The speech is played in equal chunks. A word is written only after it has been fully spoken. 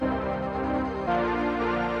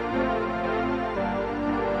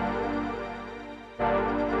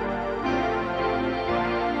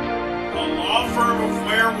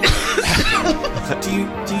Do you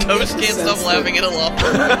Toast can't stop laughing at a law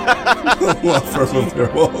firm. Law firm of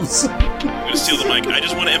werewolves. I'm going to steal the mic. I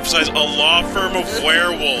just want to emphasize a law firm of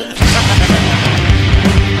werewolves.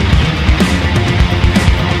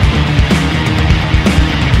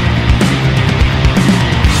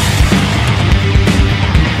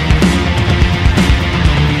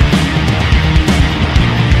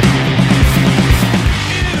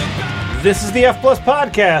 This is the F Plus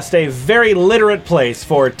Podcast, a very literate place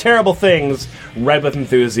for terrible things read with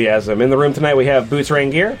enthusiasm. In the room tonight we have Boots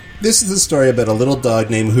Rain Gear. This is the story about a little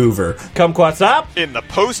dog named Hoover. Kumquat's up. In the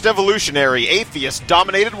post-evolutionary,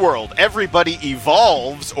 atheist-dominated world, everybody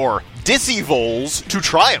evolves, or disevolves, to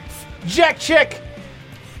triumph. Jack Chick.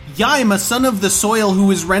 Yeah, I'm a son of the soil who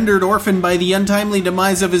was rendered orphan by the untimely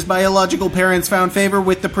demise of his biological parents, found favor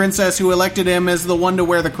with the princess who elected him as the one to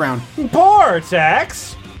wear the crown.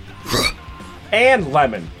 Portax. And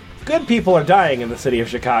Lemon. Good people are dying in the city of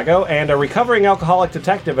Chicago, and a recovering alcoholic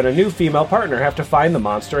detective and a new female partner have to find the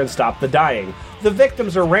monster and stop the dying. The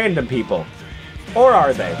victims are random people. Or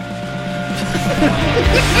are they?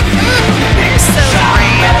 You're so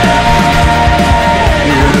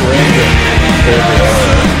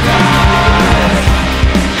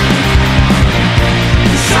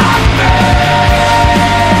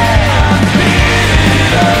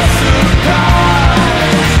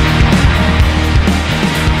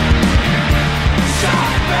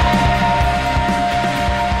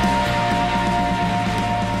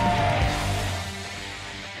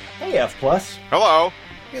Hey, F Plus. Hello.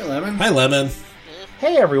 Hey, Lemon. Hi, Lemon.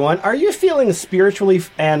 Hey, everyone. Are you feeling spiritually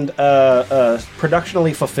and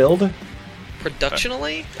productionally fulfilled?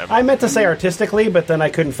 Productionally? I meant to say artistically, but then I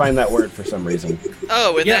couldn't find that word for some reason.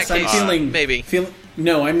 Oh, in Yes, that I'm case, feeling... maybe.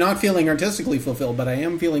 No, I'm not feeling artistically fulfilled, but I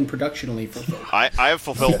am feeling productionally fulfilled. I have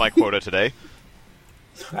fulfilled my quota today.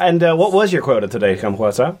 And what was your quota today,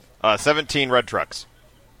 Kumquat's 17 red trucks.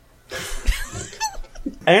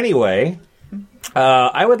 Anyway,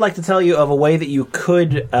 I would like to tell you of a way that you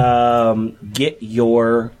could get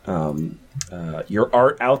your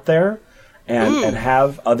art out there and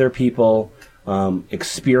have other people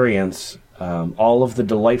experience all of the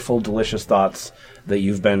delightful, delicious thoughts that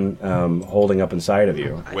you've been holding up inside of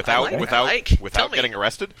you. Without Tell me. getting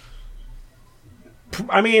arrested?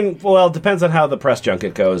 I mean, well, it depends on how the press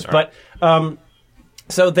junket goes, but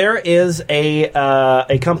so there is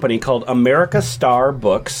a company called America Star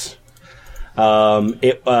Books.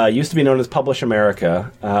 It used to be known as Publish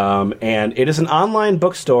America, and it is an online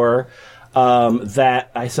bookstore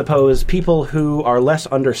that I suppose people who are less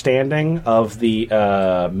understanding of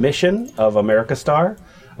the mission of America Star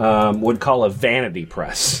would call a vanity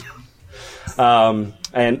press.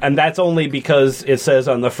 And that's only because it says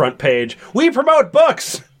on the front page, "We promote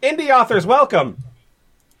books! Indie authors welcome!"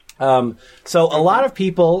 So a lot of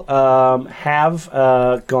people have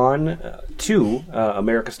gone to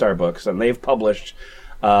America Star Books, and they've published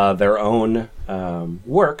their own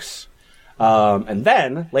works. And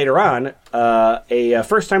then, later on, a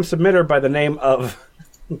first-time submitter by the name of...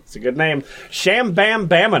 it's a good name. Sham Bam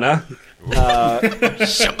Bamina.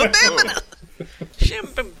 Shambabamina.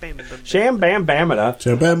 Sham Bam Bamina.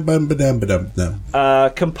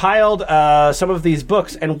 Compiled some of these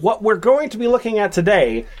books, and what we're going to be looking at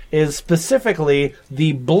today is specifically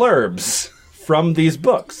the blurbs from these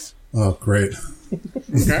books. Oh, great.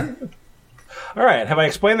 Okay. All right, have I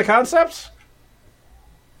explained the concepts?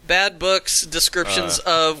 Bad books, descriptions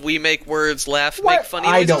of we make words laugh, make funny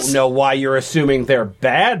noises. I don't know why you're assuming they're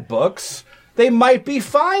bad books. They might be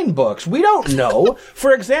fine books. We don't know.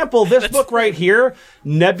 For example, this book right here,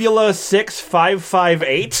 Nebula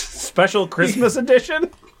 6558, Special Christmas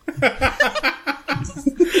Edition. Wasn't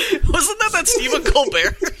that Stephen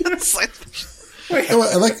Colbert?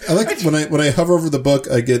 I like when I hover over the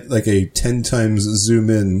book, I get like a 10 times zoom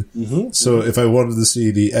in. Mm-hmm. So if I wanted to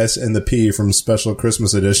see the S and the P from Special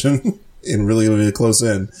Christmas Edition in really, really close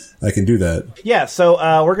in, I can do that. Yeah, so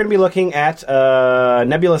we're going to be looking at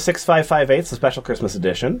Nebula 6558, the Special Christmas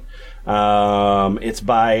Edition. It's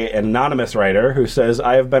by an anonymous writer who says,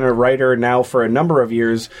 "I have been a writer now for a number of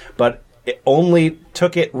years, but it only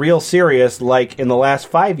took it real serious like in the last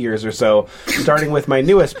 5 years or so, starting with my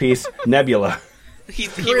newest piece, Nebula." He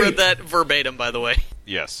wrote that verbatim, by the way.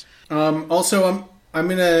 Yes. Also, I'm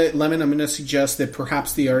gonna suggest that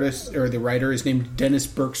perhaps the artist or the writer is named Dennis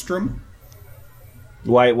Bergstrom.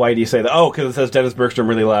 Why do you say that? Oh, because it says Dennis Bergstrom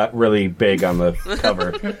really big on the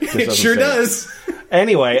cover. It sure does.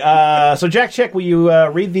 Anyway, so Jack Chick, will you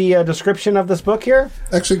read the description of this book here?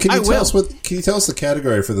 Actually, can you tell us the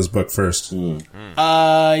category for this book first?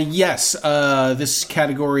 Yes. This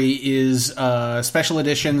category is special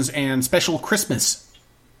editions and special Christmas.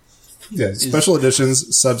 Yeah, special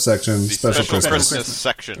editions, subsection, The special Christmas. Christmas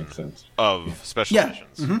section of special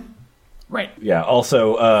editions. Mm-hmm. Right. Yeah.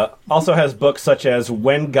 Also has books such as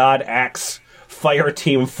When God Acts, Fire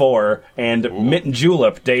Team 4, and Mint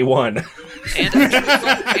Julep Day 1. And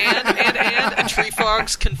a Tree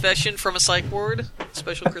Frog's Confession from a Psych Ward,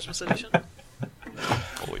 special Christmas edition.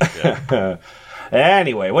 Holy shit.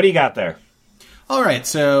 Anyway, what do you got there? All right,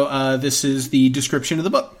 so this is the description of the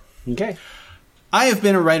book. Okay. I have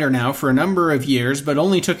been a writer now for a number of years, but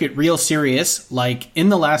only took it real serious, like, in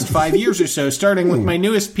the last 5 years or so, starting with my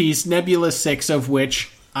newest piece, Nebula 6, of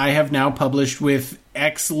which I have now published with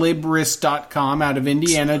Exlibris.com out of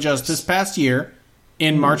Indiana just this past year,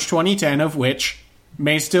 in March 2010, of which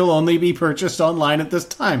may still only be purchased online at this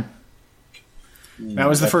time. That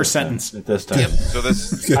was the first sentence. At this time. So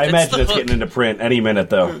this, I imagine the it's hook. getting into print any minute,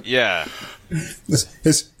 though. yeah,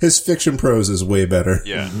 His fiction prose is way better.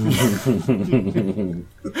 yeah.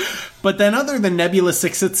 But then other than Nebula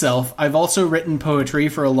 6 itself, I've also written poetry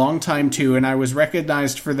for a long time too, and I was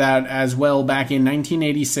recognized for that as well back in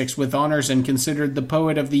 1986 with honors and considered the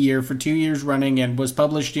Poet of the Year for 2 years running, and was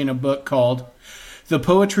published in a book called The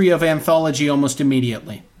Poetry of Anthology almost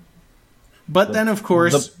immediately. But then, of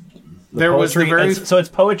course, there was the very... So it's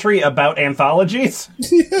poetry about anthologies?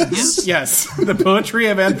 Yes, The Poetry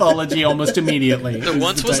of Anthology almost immediatty. There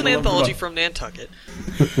once was an anthology from Nantucket.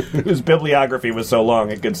 Whose bibliography was so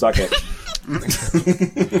long it could suck it.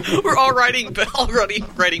 We're already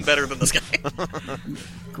writing better than this guy.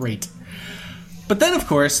 Great. But then, of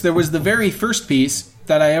course, there was the very first piece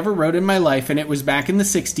that I ever wrote in my life, and it was back in the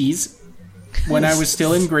 60s, when I was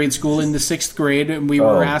still in grade school in the 6th grade, and we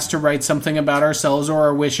were asked to write something about ourselves or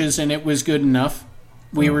our wishes, and it was good enough.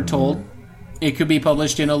 We were told it could be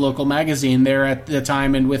published in a local magazine there at the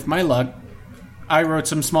time, and with my luck, I wrote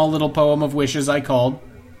some small little poem of wishes I called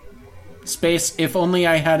Space, If Only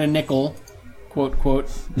I Had a Nickel, quote,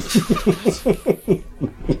 quote.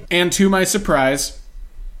 And to my surprise,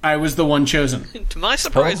 I was the one chosen. To my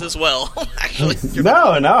surprise as well, actually.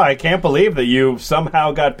 No, I can't believe that you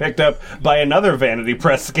somehow got picked up by another Vanity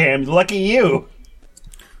Press scam. Lucky you.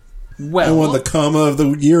 I won Well, the Comma of the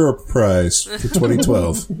Year prize for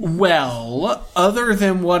 2012. well, other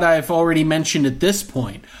than what I've already mentioned at this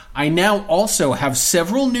point, I now also have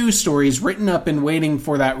several news stories written up and waiting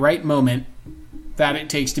for that right moment that it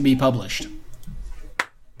takes to be published.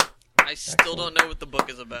 I still don't know what the book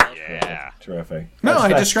is about. Yeah. Terrific. No, I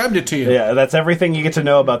That's- described it to you. Yeah, that's everything you get to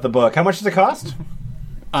know about the book. How much does it cost?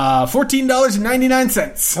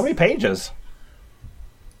 $14.99. How many pages?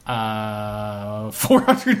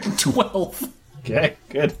 412. Okay,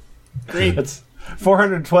 good. Great. That's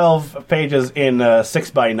 412 pages in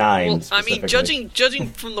 6x9. Well, I mean, judging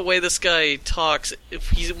from the way this guy talks,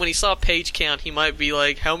 when he saw page count, he might be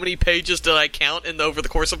like, "How many pages did I count over the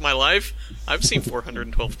course of my life?" I've seen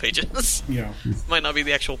 412 pages. Yeah. Might not be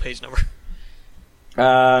the actual page number.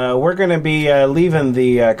 We're going to be leaving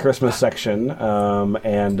the Christmas section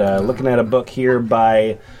and looking at a book here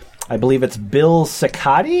by, I believe it's Bill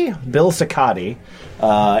Ciccati,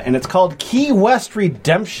 and it's called Key West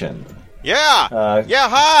Redemption. Yeah. Hi.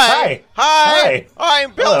 Hi. Hi.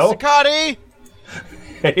 I'm Bill Hello. Ciccati.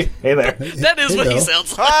 Hey there. That is what he Bill.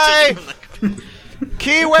 sounds like. Hi.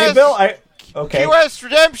 Key West. Hey, Bill. Okay. Key West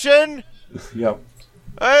Redemption. Yep.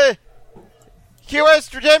 Key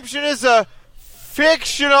West Redemption is a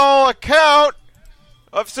fictional account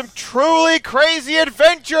of some truly crazy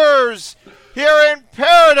adventures here in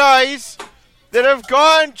paradise that have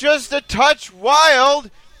gone just a touch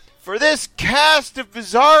wild for this cast of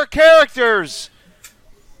bizarre characters.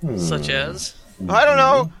 Such as? I don't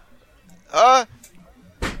know.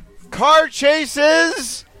 Car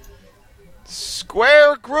chases,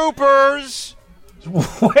 square groupers,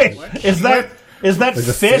 Wait, is that Like a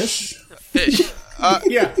fish? Fish.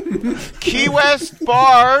 Yeah. Key West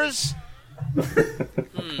bars,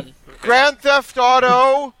 Grand Theft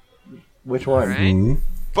Auto, Which one? Right?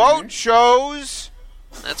 boat shows,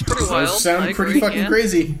 That's pretty wild. Those sound I pretty agree, fucking yeah.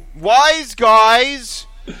 crazy. wise guys,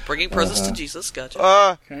 Bringing presents to Jesus,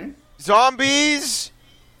 gotcha. Okay. zombies,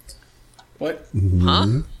 What?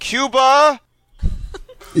 Huh? Cuba,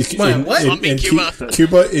 What? In Cuba.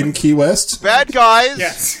 Cuba in Key West? bad guys,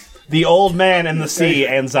 Yes. The Old Man and the Sea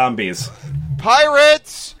and Zombies.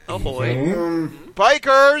 pirates, Oh boy.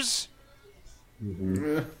 bikers,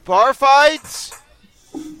 bar fights,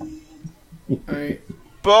 Alright.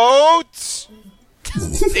 boats,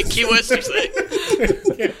 In Key West, you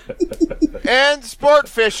say? and sport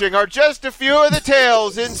fishing are just a few of the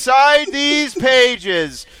tales inside these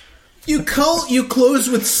pages. You close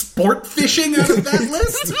with sport fishing out of that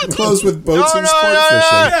list? Close with boats and sport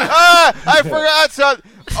fishing. I forgot something.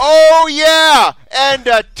 Oh, yeah, and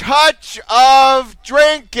a touch of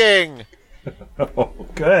drinking. Oh,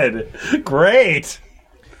 good. Great.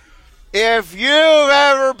 If you've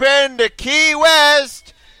ever been to Key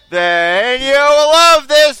West, then you will love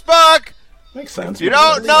this book. Makes sense. If you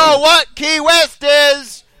don't know what Key West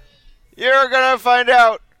is, you're going to find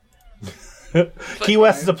out. Key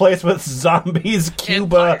West is a place with zombies,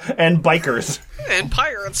 Cuba, and bikers. And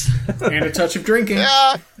pirates. And a touch of drinking.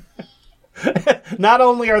 Yeah. Not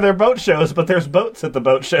only are there boat shows, but there's boats at the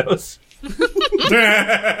boat shows.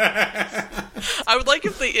 I would like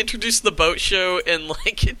if they introduced the boat show in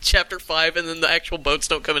like chapter 5, and then the actual boats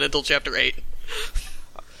don't come in until chapter 8.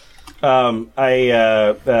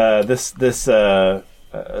 This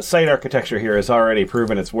site architecture here has already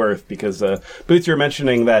proven its worth because Boots, you're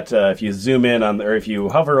mentioning that if you zoom in on, or if you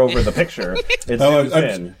hover over the picture, it zooms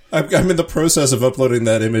in. I'm in the process of uploading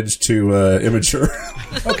that image to Imager.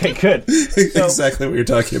 Okay, good. Exactly what you're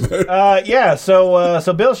talking about.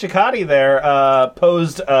 So Bill Shikati there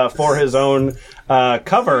posed for his own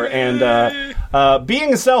cover, and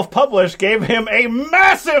being self-published gave him a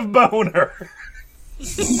massive boner. He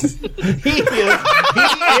is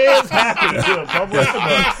happy to have published the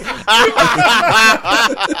book.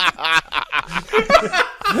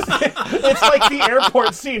 It's like the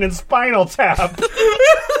airport scene in Spinal Tap.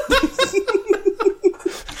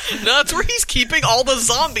 No, it's where he's keeping all the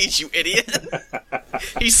zombies, you idiot.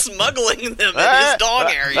 He's smuggling them in his dog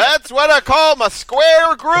area. That's what I call my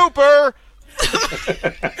square grouper.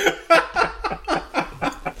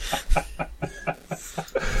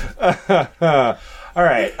 All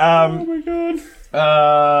right. Oh my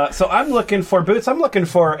god. So I'm looking for Boots. I'm looking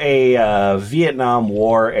for a Vietnam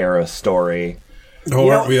War era story. Oh,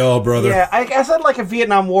 aren't we all, brother? Yeah, I guess I'd like a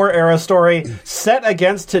Vietnam War era story set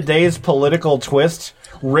against today's political twist,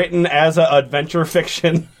 written as an adventure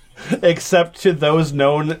fiction, except to those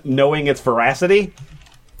knowing its veracity.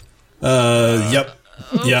 Yep.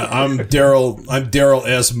 Yeah, I'm Daryl. I'm Daryl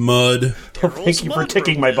S. Mudd. Thank you for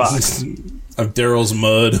ticking my box. I'm Daryl's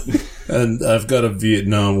Mudd, and I've got a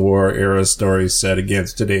Vietnam War era story set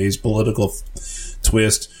against today's political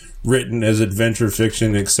twist, written as adventure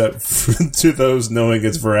fiction, except to those knowing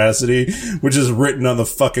its veracity, which is written on the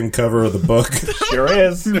fucking cover of the book. Sure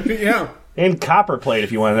is. Yeah. In copperplate,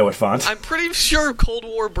 if you want to know what font. I'm pretty sure Cold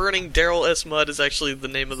War Burning Daryl S. Mudd is actually the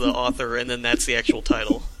name of the author, and then that's the actual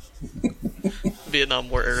title. Vietnam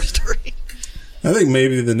War era story. I think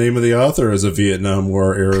maybe the name of the author is a Vietnam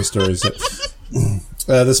War era story.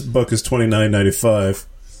 This book is $29.95.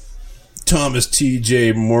 Thomas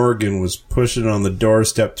T.J. Morgan was pushing on the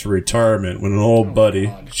doorstep to retirement when an old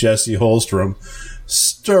buddy, Jesse Holstrom,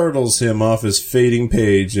 startles him off his fading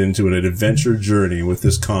page into an adventure journey with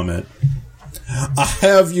this comment.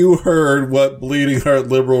 Have you heard what bleeding heart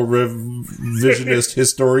liberal revisionist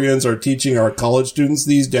historians are teaching our college students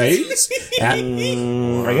these days? I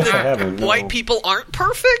guess I haven't. White people aren't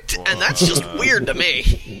perfect, and that's just weird to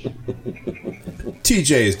me.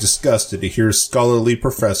 TJ is disgusted to hear scholarly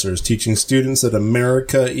professors teaching students that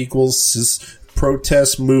America equals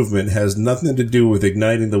protest movement has nothing to do with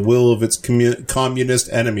igniting the will of its communist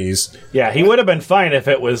enemies. Yeah, he would have been fine if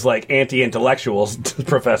it was like anti-intellectuals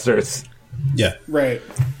professors. Yeah. Right.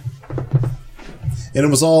 And it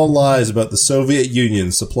was all lies about the Soviet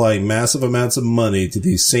Union supplying massive amounts of money to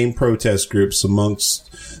these same protest groups amongst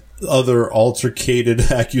other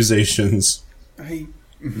altercated accusations.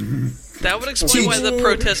 That would explain why the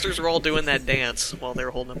protesters were all doing that dance while they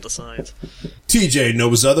were holding up the signs. TJ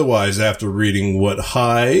knows otherwise after reading what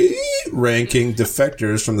high-ranking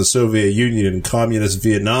defectors from the Soviet Union and Communist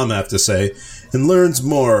Vietnam have to say, and learns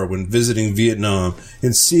more when visiting Vietnam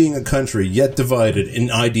and seeing a country yet divided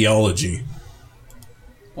in ideology.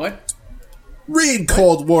 What? Read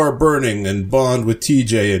Cold War Burning and bond with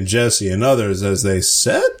TJ and Jesse and others as they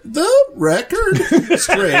set the record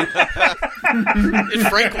straight. Is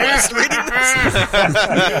Frank West reading this?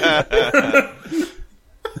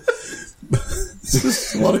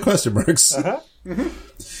 This is a lot of question marks. Uh-huh.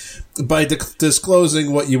 By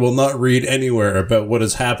disclosing what you will not read anywhere about what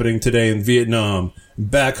is happening today in Vietnam,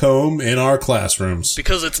 back home in our classrooms.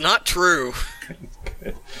 Because it's not true.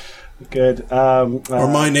 Good. Or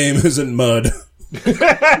my name isn't Mud.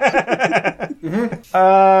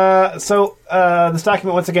 So this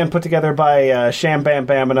document, once again, put together by Sham Bam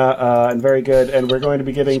Bamina, and very good, and we're going to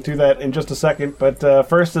be getting to that in just a second, but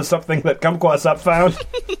first is something that Kumquat's up found.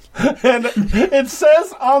 And it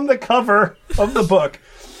says on the cover of the book,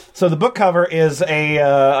 so the book cover is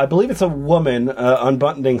I believe it's a woman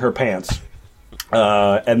unbuttoning her pants.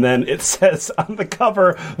 And then it says on the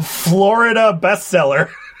cover, Florida bestseller.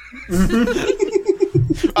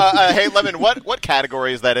 Hey, Lemon, what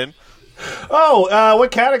category is that in? Oh,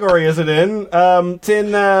 what category is it in? It's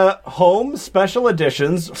in Home Special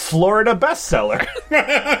Editions Florida Bestseller.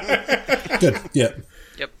 Good. Yeah.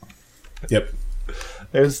 Yep.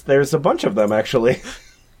 There's a bunch of them, actually.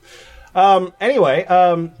 Anyway,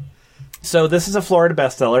 so this is a Florida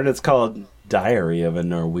bestseller, and it's called Diary of a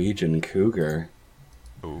Norwegian Cougar.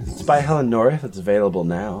 Ooh. It's by Helen North. It's available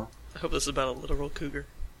now. I hope this is about a literal cougar.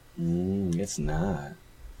 It's not.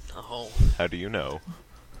 Oh. How do you know?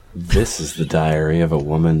 This is the diary of a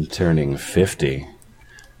woman turning 50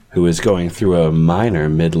 who is going through a minor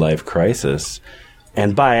midlife crisis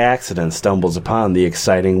and by accident stumbles upon the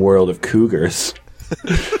exciting world of cougars.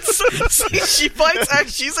 She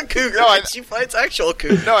fights. She's a cougar. No, and she fights actual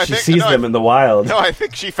cougars. No, She sees them in the wild. No, I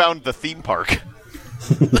think she found the theme park.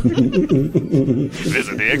 Visit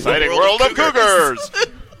the exciting world of cougars.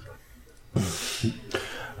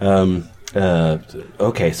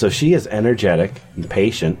 Okay, so she is energetic,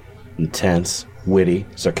 impatient, intense, witty,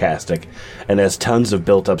 sarcastic, and has tons of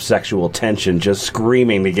built-up sexual tension, just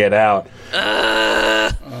screaming to get out.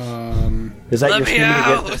 Is that let your me screaming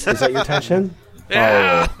out. to get? Is that your tension?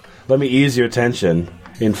 Yeah. Oh, let me ease your tension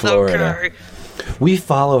in Florida. Okay. We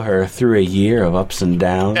follow her through a year of ups and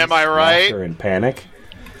downs. Am I right? Laughter and panic,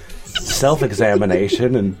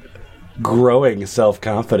 self-examination and growing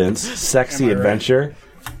self-confidence, sexy Am I right? adventure,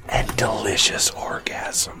 and delicious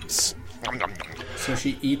orgasms. So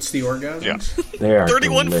she eats the orgasms? Yeah. They are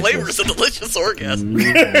 31 delicious. flavors of delicious orgasm.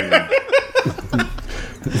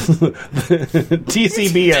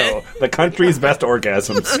 TCBO, the country's best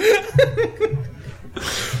orgasms.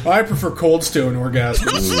 I prefer Cold Stone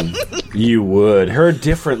orgasms. You would. Her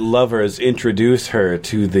different lovers introduce her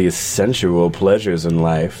to the sensual pleasures in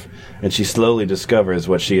life, and she slowly discovers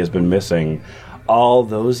what she has been missing. All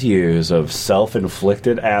those years of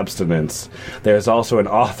self-inflicted abstinence. There's also an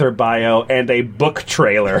author bio and a book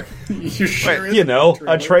trailer. You sure is You know,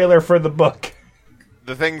 a trailer for the book.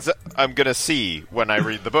 The things I'm gonna see when I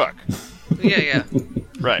read the book. Yeah.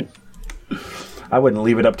 Right. I wouldn't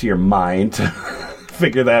leave it up to your mind to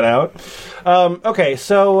figure that out. Okay,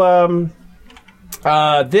 so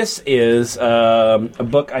this is a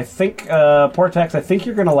book. I think, Portax, I think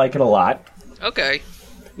you're going to like it a lot. Okay.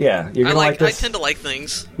 Yeah, you're I going to like I this. tend to like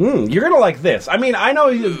things. You're going to like this. I mean, I know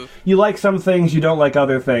you like some things, you don't like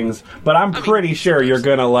other things, but I'm pretty sure you're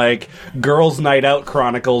going to like Girls Night Out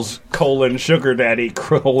Chronicles, Sugar Daddy,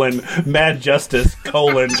 Mad Justice,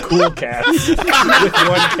 Cool Cats, with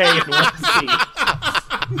 1K and 1C.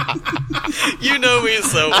 You know me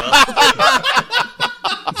so well.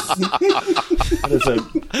 That is a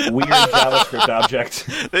weird JavaScript object.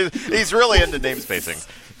 He's really into namespacing.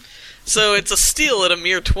 So it's a steal at a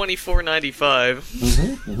mere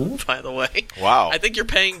 $24.95. By the way, Wow. I think you're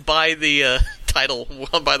paying by the title,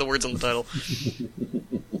 by the words on the title.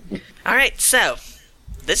 All right, so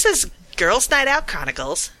this is Girls Night Out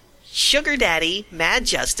Chronicles, Sugar Daddy, Mad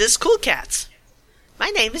Justice, Cool Cats. My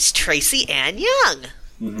name is Tracy Ann Young.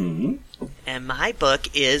 And my book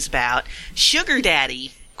is about Sugar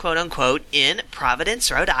Daddy, quote-unquote, in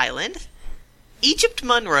Providence, Rhode Island. Egypt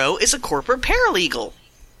Monroe is a corporate paralegal.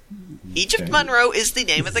 Egypt Monroe is the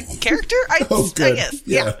name of the character, I Good. guess.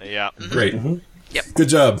 Yeah. Yeah. Great. Yep. Good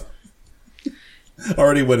job.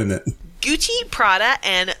 Already winning it. Gucci, Prada,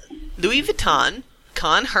 and Louis Vuitton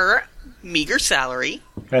con her meager salary.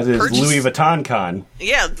 As is Purchase- Louis Vuitton Con.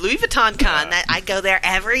 Yeah, Louis Vuitton con. That I go there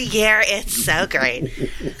every year. It's so great.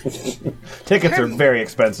 Tickets are very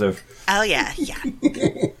expensive. Oh, yeah.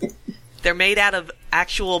 They're made out of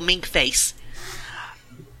actual mink face.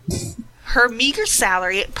 Her meager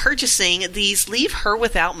salary at purchasing these leave her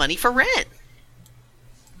without money for rent.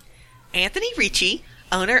 Anthony Ricci,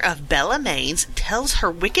 owner of Bella Mains, tells her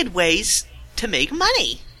wicked ways to make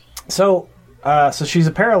money. So she's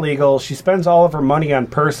a paralegal. She spends all of her money on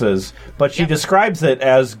purses, but she describes it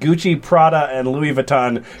as Gucci, Prada, and Louis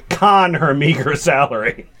Vuitton con her meager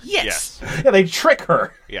salary. Yes. Yeah, they trick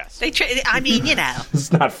her. Yes. They I mean, you know,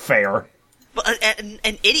 It's not fair.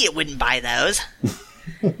 an idiot wouldn't buy those.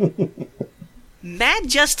 Mad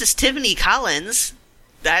Justice Tiffany Collins,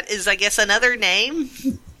 that is, I guess, another name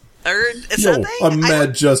or something. I'm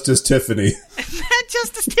Mad Justice Tiffany. Mad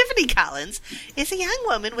Justice Tiffany Collins is a young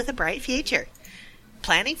woman with a bright future,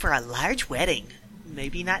 planning for a large wedding.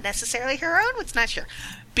 Maybe not necessarily her own, it's not sure.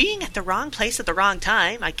 Being at the wrong place at the wrong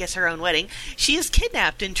time, I guess her own wedding, she is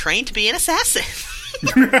kidnapped and trained to be an assassin.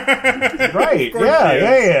 Right.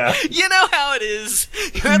 Yeah. You know how it is.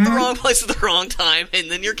 You're at the wrong place at the wrong time, and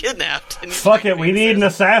then you're kidnapped. And Fuck it, we need an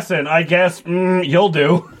assassin. I guess you'll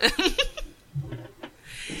do.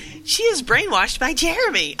 She is brainwashed by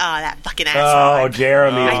Jeremy. Oh, that fucking asshole. Oh,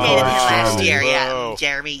 Jeremy. I dated him Oh, last Jeremy. year. Yeah, Whoa.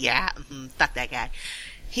 Jeremy. Yeah, fuck that guy.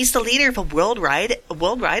 He's the leader of a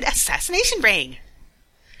worldwide assassination ring.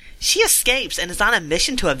 She escapes and is on a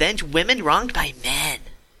mission to avenge women wronged by men.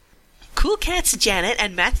 Cool Cat's Janet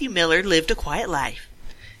and Matthew Miller lived a quiet life.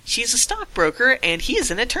 She's a stockbroker and he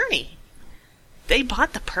is an attorney. They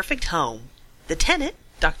bought the perfect home. The tenant,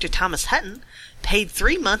 Dr. Thomas Hutton, paid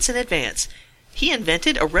 3 months in advance. He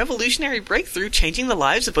invented a revolutionary breakthrough changing the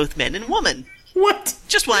lives of both men and women. What?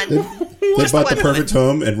 Just one. They Just bought one the perfect woman.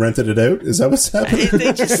 home and rented it out? Is that what's happening?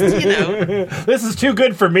 They just, This is too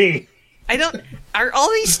good for me. I don't. Are all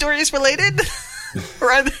these stories related? Or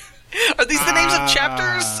are these the names of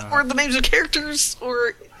chapters? Or the names of characters?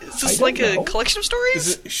 Or is this like a collection of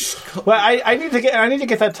stories? Well, I need to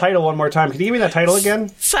get that title one more time. Can you give me that title again?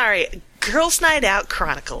 Sorry. Girls' Night Out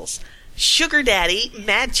Chronicles. Sugar Daddy,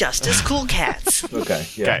 Mad Justice, Cool Cats. Okay.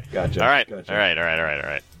 Yeah. Okay. Gotcha. All right. Gotcha. All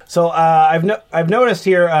right. So I've noticed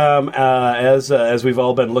here as we've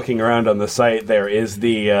all been looking around on the site, there is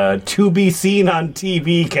the to be seen on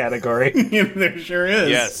TV category, There sure is.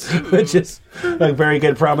 Yes. which is a very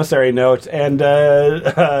good promissory note. And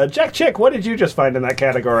Jack Chick, what did you just find in that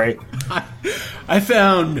category? I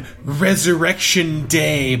found Resurrection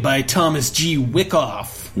Day by Thomas G.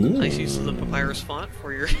 Wickoff. Nice use of the papyrus font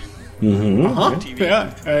for your TV.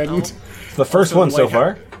 Yeah, and The first one so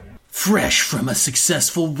far. fresh from a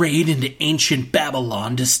successful raid into ancient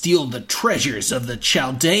Babylon to steal the treasures of the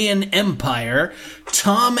Chaldean Empire,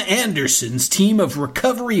 Tom Anderson's team of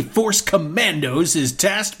Recovery Force Commandos is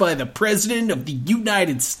tasked by the President of the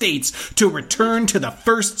United States to return to the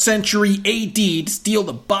 1st century AD to steal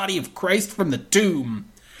the body of Christ from the tomb.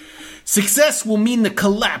 Success will mean the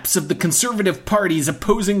collapse of the conservative parties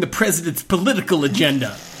opposing the president's political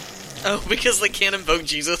agenda. Oh, because they can't invoke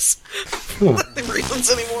Jesus for reasons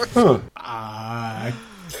anymore.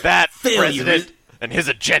 That Failure. president and his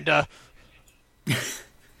agenda.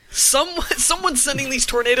 Someone's sending these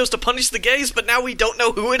tornadoes to punish the gays, but now we don't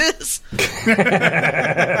know who it is.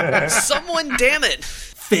 Someone, damn it.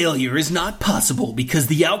 Failure is not possible because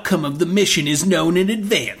the outcome of the mission is known in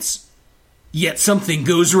advance. Yet something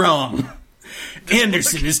goes wrong.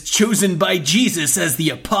 Anderson is chosen by Jesus as the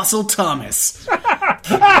Apostle Thomas. How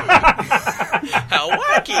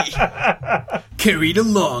wacky. Carried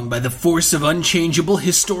along by the force of unchangeable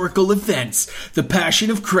historical events, the Passion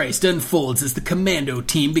of Christ unfolds as the commando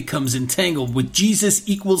team becomes entangled with Jesus'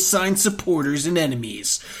 equal sign supporters and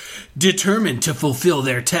enemies. Determined to fulfill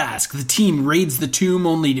their task, the team raids the tomb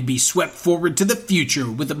only to be swept forward to the future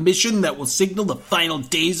with a mission that will signal the final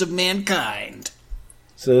days of mankind.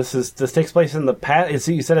 So this takes place in the past.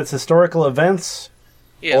 You said it's historical events,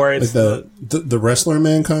 Yeah, or Like it's the wrestler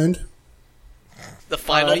Mankind? the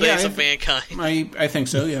final yeah, days I of mankind. I think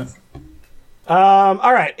so, yeah.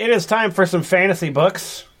 all right. It is time for some fantasy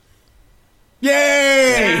books.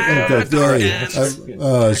 Yay! Oh, good.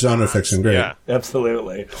 Yay. Genre fiction, great. Yeah.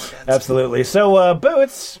 Absolutely. So,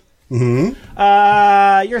 Boots,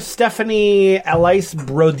 you're Stephanie Alice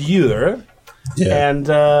Brodeur, Yeah. and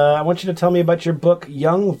I want you to tell me about your book,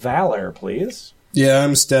 Young Valor, please. Yeah,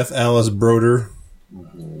 I'm Steph Alice Broder.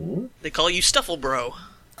 They call you Stuffle Bro.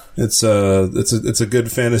 It's a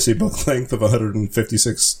good fantasy book length of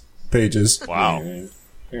 156 pages. Wow.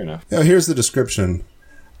 Fair enough. Now, here's the description.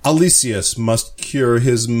 Alicius must cure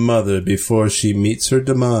his mother before she meets her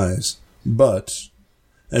demise. But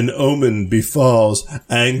an omen befalls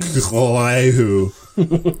Anglehu,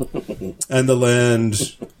 and the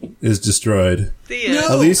land is destroyed.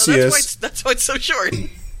 Alicius- That's why it's so short.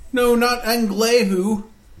 No, not Anglehu.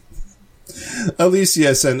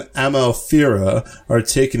 Alicius and Amalthea are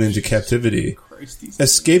taken into captivity.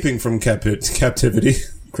 Escaping from captivity.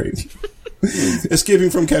 Great. Escaping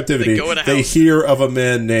from captivity, They go in a they house. hear of a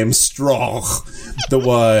man named Strog, the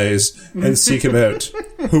Wise, and seek him out.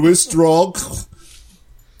 Who is Strog?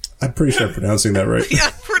 I'm pretty sure I'm pronouncing that right. Yeah,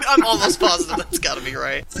 I'm almost positive that's got to be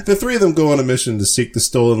right. The three of them go on a mission to seek the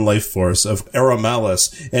stolen life force of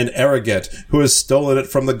Eramalis and Araget, who has stolen it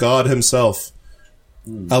from the god himself.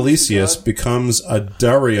 Alicius becomes a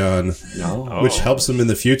Darion, which helps him in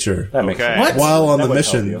the future. That makes Okay. sense. While on That the would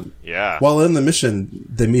help mission, you. Yeah. while in the mission,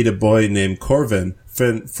 they meet a boy named Corvin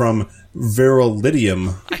from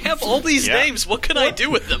Viridium. I have all these Yeah. names. What can I do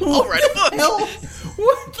with them? I'll write a book.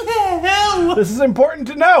 What the hell? This is important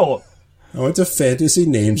to know. I went to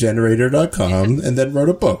fantasynamegenerator.com and then wrote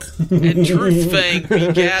a book. And Truthfang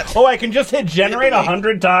begat. Oh, I can just hit generate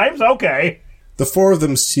 100 times? Okay. The four of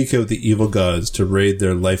them seek out the evil gods to raid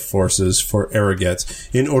their life forces for Araget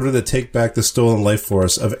in order to take back the stolen life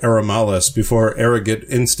force of Eramalis before Araget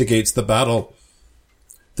instigates the battle.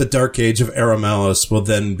 The dark age of Aramallis will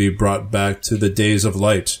then be brought back to the days of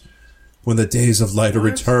light. When the days of light are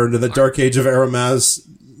returned and the dark age of Aramallis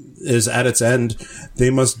is at its end, they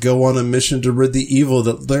must go on a mission to rid the evil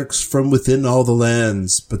that lurks from within all the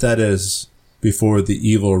lands. But that is before the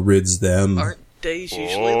evil rids them. Aren't days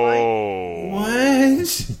usually light?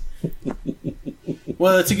 What?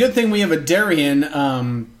 Well, it's a good thing we have a Darien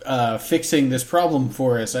fixing this problem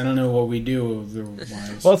for us. I don't know what we do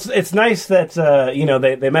otherwise. Well, it's nice that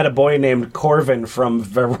they met a boy named Corvin from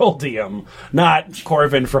Veroldium, not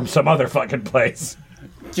Corvin from some other fucking place.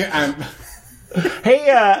 Yeah,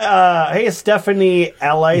 Hey, Stephanie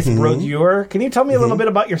Alice Brodeur, can you tell me a little bit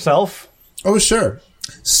about yourself? Oh, sure.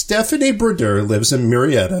 Stephanie Brodeur lives in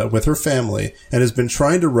Murrieta with her family and has been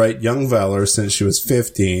trying to write Young Valor since she was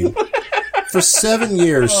 15. For 7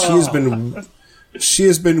 years, she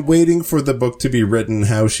has been waiting for the book to be written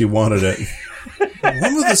how she wanted it.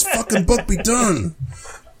 When will this fucking book be done?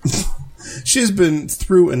 She has been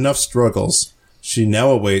through enough struggles. She now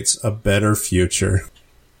awaits a better future.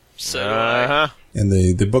 So do I. And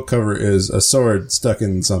the book cover is a sword stuck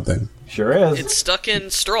in something. Sure is. It's stuck in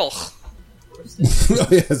Strolch. Oh,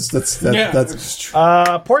 yes, that's true.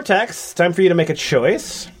 Portex, time for you to make a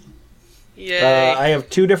choice. Yay. I have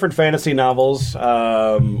 2 different fantasy novels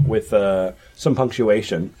with some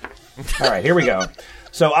punctuation. All right, here we go.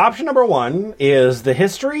 So option number 1 is The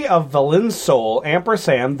History of Valin's Soul,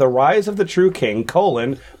 ampersand, The Rise of the True King,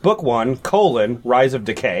 Book 1, Rise of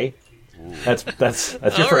Decay. That's your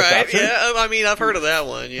All first right, option. yeah. I mean, I've heard of that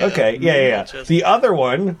one. Yeah. Okay, yeah. The other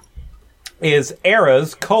one is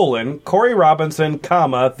Eras, Corey Robinson,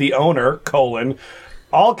 The Owner,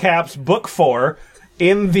 all caps, Book 4,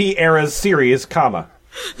 in the Eras series,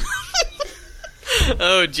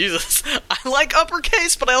 Oh, Jesus. I like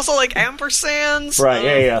uppercase, but I also like ampersands. Right,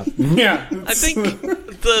 yeah. Yeah. I think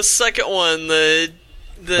the second one, the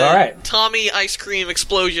All right. Tommy Ice Cream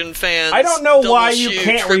Explosion fans. I don't know why Double you Shoe,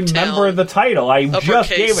 can't Trip remember Town, the title. I just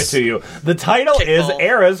uppercase, gave it to you. The title is kickball.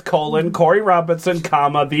 Eras, Corey Robinson,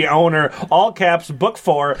 The Owner, all caps, Book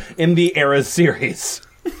 4, in the Eras series.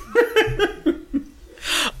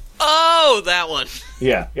 Oh, that one.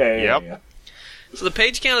 Yeah. So the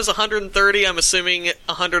page count is 130. I'm assuming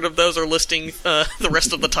 100 of those are listing the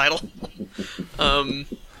rest of the title.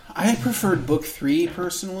 I preferred book 3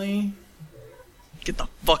 personally. Get the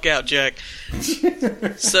fuck out, Jack.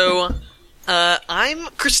 So, I'm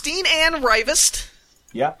Christine Ann Rivest.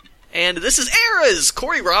 Yeah. And this is Eras,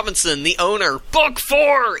 Corey Robinson, The Owner, Book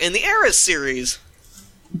 4 in the Eras series.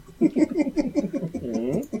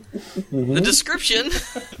 The description: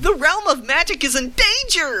 the realm of magic is in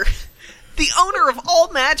danger. The owner of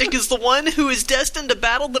all magic is the one who is destined to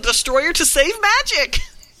battle the Destroyer to save magic.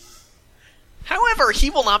 However, he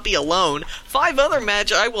will not be alone. 5 other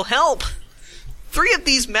magi will help. 3 of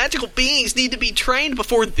these magical beings need to be trained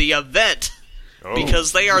before the event.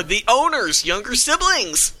 Because they are the owner's younger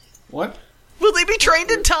siblings. What? Will they be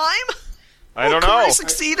trained in time? I don't Will Corey know.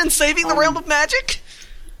 succeed in saving the realm of magic?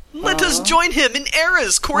 Let us join him in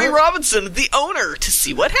Eras, Corey Robinson, the owner, to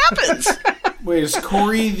see what happens. Wait, is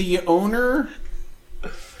Corey the owner?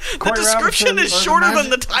 The description is shorter than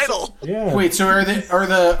the title. Yeah. Wait, so are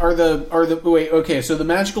the wait, okay, so the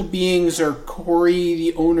magical beings are Corey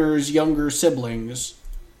the owner's younger siblings.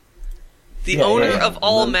 The owner of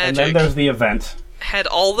all And then magic there's the event. had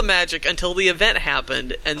all the magic until the event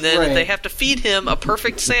happened, and then Right. they have to feed him a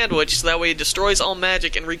perfect sandwich so that way he destroys all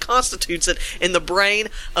magic and reconstitutes it in the brain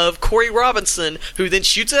of Corey Robinson, who then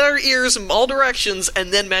shoots at our ears in all directions,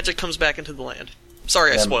 and then magic comes back into the land.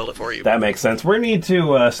 Sorry, I spoiled it for you. That makes sense. We need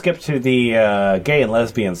to skip to the gay and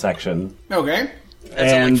lesbian section. Okay.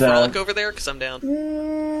 As in, and, like, frolic over there, because I'm down.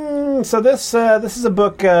 So this is a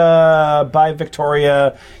book by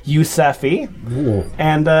Victoria Yousefi.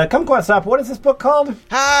 And Kumquatxop, what is this book called?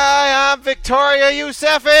 Hi, I'm Victoria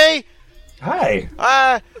Yousefi.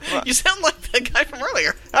 Hi. You sound like the guy from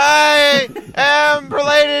earlier. I am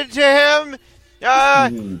related to him. Yeah,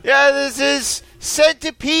 this is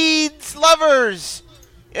Centipede's Lovers.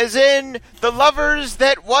 As in, the lovers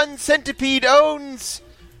that one centipede owns.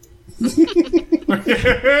 Of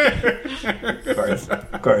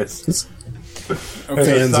course.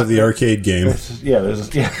 Fans of the arcade game. Yeah, there's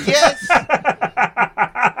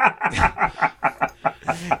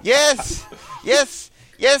Yes.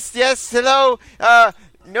 Yes. Hello.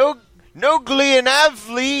 Nogli and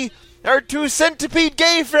Avli are 2 centipede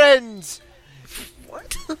gay friends.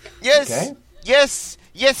 What? Yes. Okay. Yes.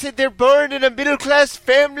 They're born in a middle-class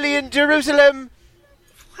family in Jerusalem.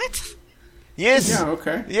 What? Yes. Yeah,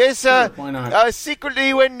 okay. Yes. Sure, why not?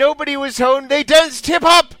 Secretly, when nobody was home, they danced hip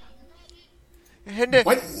hop. And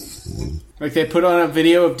What? Like they put on a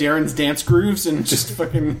video of Darren's dance grooves and just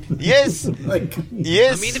fucking Yes. like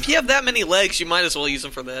Yes. I mean, if you have that many legs, you might as well use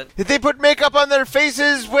them for that. They put makeup on their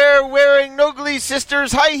faces wearing Nogli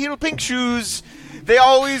sisters' high heel pink shoes. They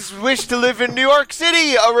always wish to live in New York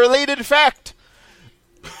City, a related fact.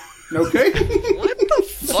 okay. What the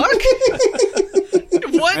fuck?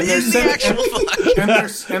 What is the actual fuck?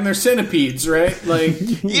 and they're centipedes, right? Like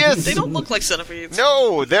Yes. They don't look like centipedes.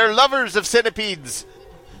 No, they're lovers of centipedes.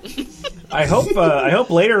 I hope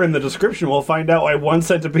later in the description we'll find out why one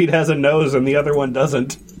centipede has a nose and the other one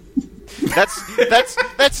doesn't.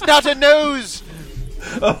 That's not a nose.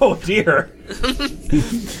 Oh dear.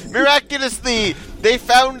 Miraculously, they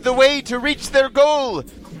found the way to reach their goal.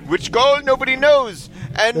 Which goal, nobody knows.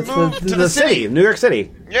 And moved to the city. New York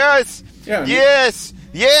City. Yes. Yeah. Yes.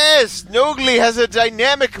 Yes. Nogli has a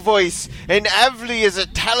dynamic voice, and Avli is a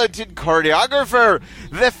talented choreographer.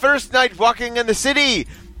 The first night walking in the city,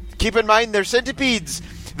 keep in mind they're centipedes.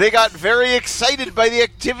 They got very excited by the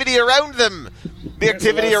activity around them. The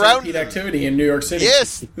activity around centipede activity in New York City.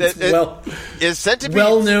 Yes. Is centipedes.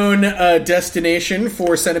 well-known destination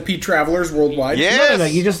for centipede travelers worldwide. Yes. No,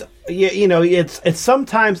 you just it's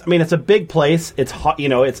sometimes. I mean, it's a big place. It's hot.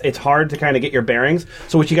 It's hard to kind of get your bearings.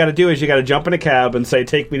 So what you got to do is you got to jump in a cab and say,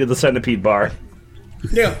 "Take me to the centipede bar."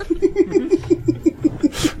 Yeah.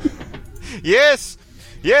 Yes.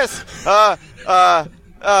 Yes.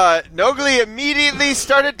 Nogli immediately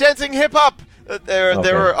started dancing hip hop.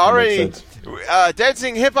 They were already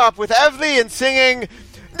dancing hip hop with Avli and singing,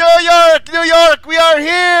 "New York, New York, we are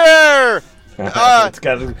here." It's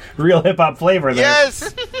got a real hip hop flavor there.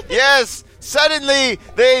 Yes, yes. Suddenly,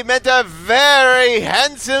 they met a very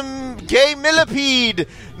handsome gay millipede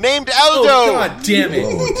named Aldo. Oh, God damn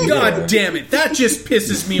it. God damn it. That just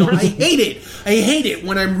pisses me off. I hate it. I hate it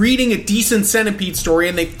when I'm reading a decent centipede story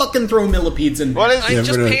and they fucking throw millipedes in there. What is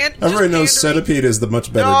Everybody knows centipede is the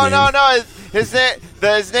much better name. No. His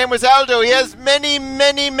name was Aldo. He has many,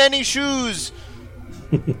 many, many shoes.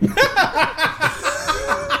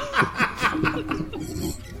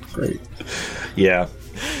 Great. Yeah.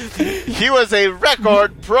 He was a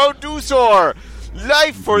record producer.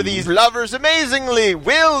 Life for these lovers amazingly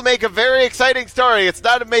will make a very exciting story. It's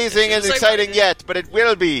not amazing and exciting yet, but it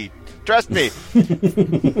will be. Trust me.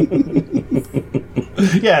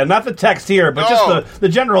 Yeah, not the text here, but just the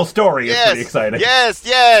general story is pretty exciting. Yes.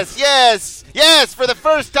 For the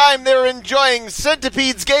first time, they're enjoying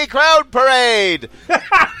Centipede's Gay Crowd Parade.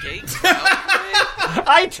 Gay crowd parade?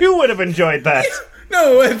 I too would have enjoyed that.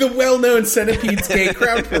 No, the well-known Centipede's Gay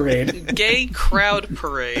Crowd Parade. Gay crowd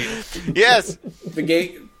parade. Yes. The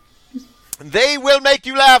gay... They will make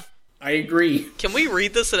you laugh. I agree. Can we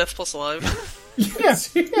read this at F Plus Live?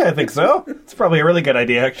 Yes. Yeah, I think so. It's probably a really good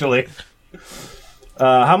idea, actually.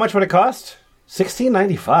 How much would it cost?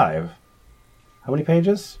 $16.95. How many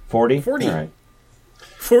pages? 40? 40. All right.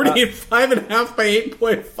 40 and 5.5 by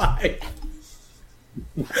 8.5.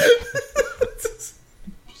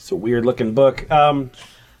 It's a weird-looking book. So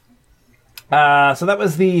that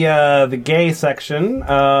was the gay section.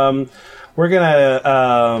 We're gonna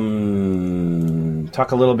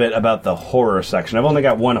talk a little bit about the horror section. I've only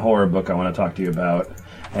got one horror book I want to talk to you about,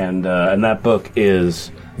 and that book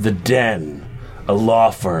is The Den, a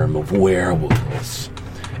law firm of werewolves.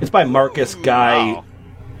 It's by Marcus Guy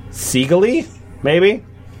Siegele, maybe?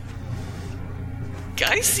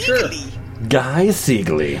 Guy Siegele. Guy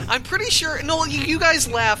Siegele. I'm pretty sure... No, you guys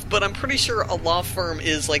laugh, but I'm pretty sure a law firm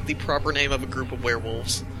is like the proper name of a group of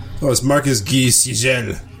werewolves. Oh, it's Marcus Guy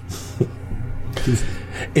Siegel.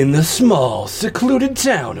 In the small, secluded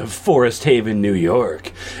town of Forest Haven, New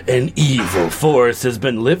York, an evil force has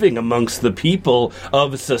been living amongst the people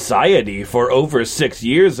of society for over 6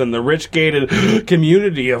 years in the rich gated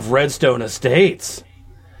community of Redstone Estates.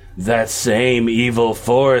 That same evil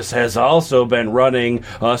force has also been running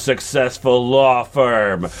a successful law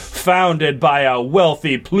firm, founded by a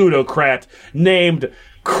wealthy plutocrat named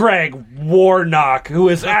Craig Warnock, who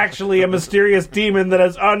is actually a mysterious demon that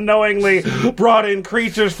has unknowingly brought in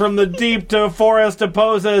creatures from the deep to forest to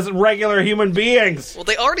pose as regular human beings. Well,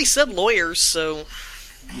 they already said lawyers, so...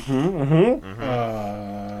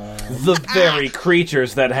 The very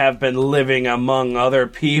creatures that have been living among other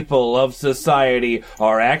people of society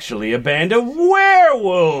are actually a band of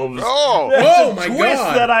werewolves. Oh, That's my a twist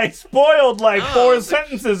God. that I spoiled like 4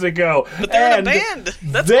 sentences ago. But they're in a And band.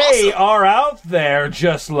 That's they awesome. are out there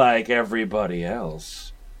just like everybody else.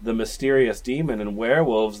 The mysterious demon and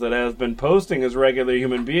werewolves that have been posting as regular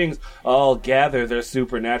human beings all gather their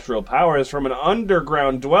supernatural powers from an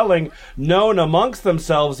underground dwelling known amongst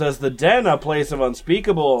themselves as the Den, a place of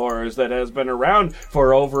unspeakable horrors that has been around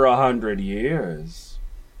for over 100 years.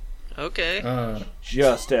 Okay.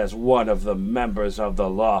 Just as one of the members of the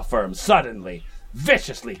law firm suddenly,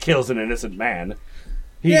 viciously kills an innocent man,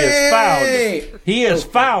 he is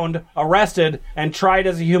found, arrested, and tried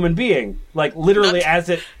as a human being. Like, literally, as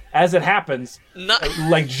it happens,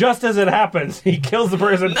 like, just as it happens, he kills the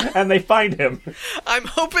person, and they find him. I'm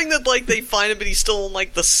hoping that, like, they find him, but he's still in,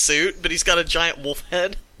 like, the suit, but he's got a giant wolf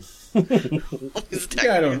head. Yeah,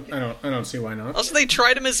 I don't see why not. Also, they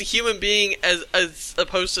tried him as a human being as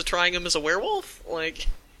opposed to trying him as a werewolf. Like,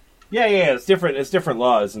 yeah, it's different. It's different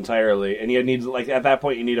laws entirely, and you need, like, at that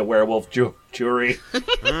point, you need a werewolf jury.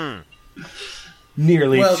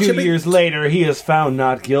 Nearly 2 years later, he is found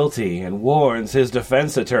not guilty and warns his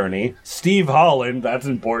defense attorney, Steve Holland. That's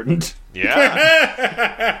important.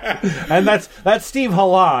 Yeah. And that's Steve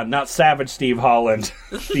Holland, not Savage Steve Holland,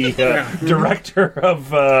 the director of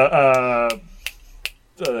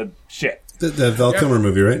shit. The Val Kilmer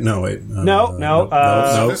movie, right? No, wait. No.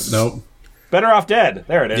 Better Off Dead.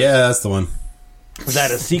 There it is. Yeah, that's the one.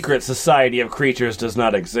 That a secret society of creatures does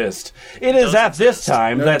not exist. It is at this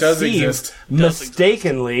time that Steve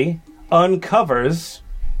mistakenly uncovers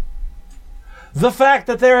the fact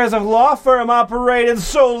that there is a law firm operated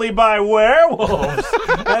solely by werewolves,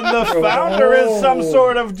 and the founder is some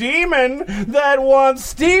sort of demon that wants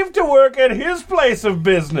Steve to work at his place of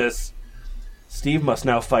business. Steve must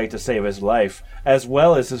now fight to save his life, as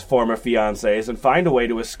well as his former fiancées, and find a way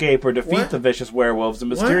to escape or defeat the vicious werewolves and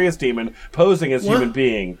mysterious demon posing as human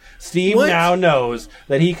being. Steve now knows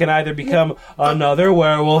that he can either become another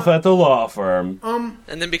werewolf at the law firm,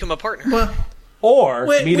 and then become a partner. Or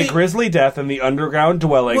meet a grisly death in the underground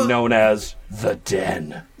dwelling known as the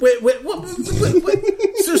Den. Wait.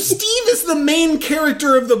 So Steve is the main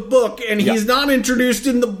character of the book, and he's not introduced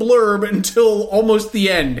in the blurb until almost the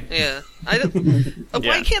end. Yeah.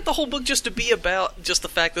 Why can't the whole book just be about just the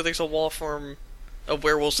fact that there's a law firm of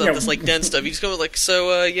werewolves and this, like, den stuff? He's going like,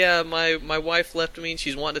 my wife left me, and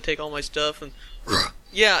she's wanting to take all my stuff, and...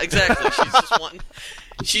 Yeah, exactly. She's just wanting...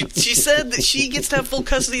 She said that she gets to have full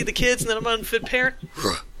custody of the kids, and that I'm an unfit parent.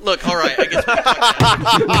 Look, all right, I guess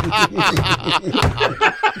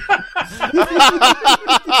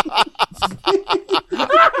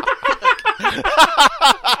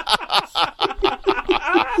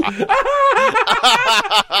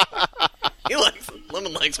we'll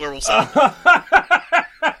Lemon likes werewolf stuff.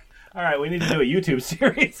 All right, we need to do a YouTube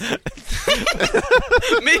series.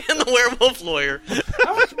 Me and the werewolf lawyer.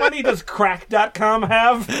 How much money does Crack.com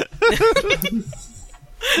have?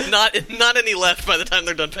 Not any left by the time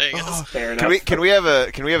they're done paying us. Fair enough. Can we have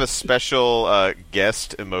a special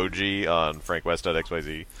guest emoji on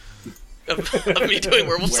FrankWest.xyz? Of me doing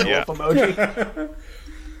werewolf stuff? Emoji.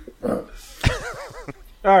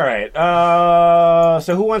 All right.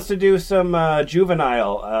 So who wants to do some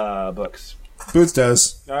juvenile books? Boots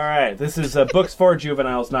does. All right. This is books for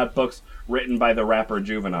juveniles, not books written by the rapper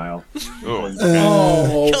Juvenile. I'll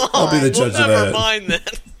be the judge of that. Never mind then.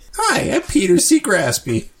 Hi, I'm Peter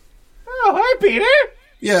Seagraspy. Oh, hi, Peter.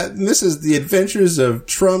 Yeah, and this is The Adventures of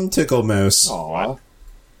Trum Ticklemouse. Aw.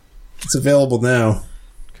 It's available now.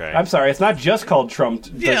 Okay. I'm sorry, it's not just called Trump.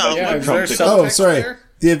 Oh, sorry.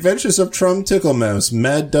 The Adventures of Trum Ticklemouse,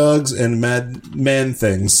 Mad Dogs and Mad Man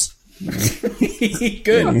Things.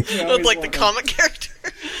 Good. Look like the comic character.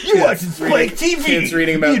 You watching Spike TV? Kids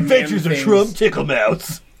reading about The Adventures of man Trum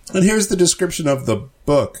Ticklemouse. And here's the description of the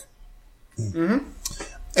book. Mm-hmm.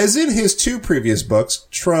 As in his two previous books,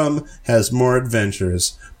 Trum has more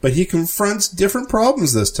adventures, but he confronts different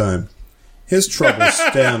problems this time. His troubles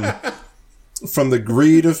stem from the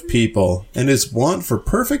greed of people and his want for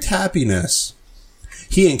perfect happiness.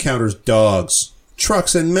 He encounters dogs,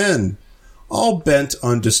 trucks, and men, all bent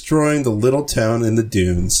on destroying the little town in the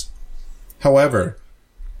dunes. However,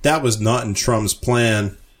 that was not in Trum's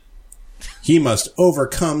plan. He must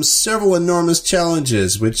overcome several enormous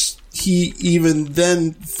challenges, which he even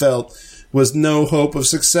then felt was no hope of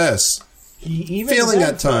success. Failing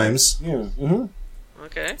at times,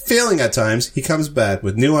 Okay. Failing at times, he comes back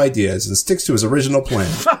with new ideas and sticks to his original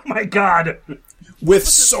plan. Oh my god! With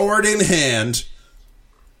sword in hand,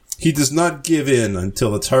 he does not give in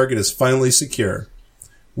until the target is finally secure.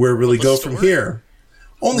 Where will he go from here?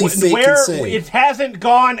 Only fate can say. It hasn't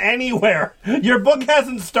gone anywhere. Your book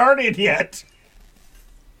hasn't started yet.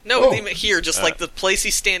 No, even here, just like the place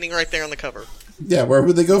he's standing right there on the cover. Yeah, where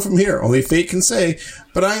would they go from here? Only fate can say.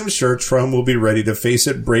 But I am sure Trum will be ready to face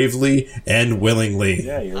it bravely and willingly.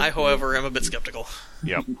 Yeah, I, however, am a bit skeptical.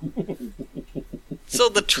 Yep. So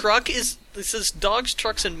the truck is... This says dogs,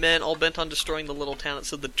 trucks, and men all bent on destroying the little town.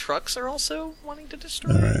 So the trucks are also wanting to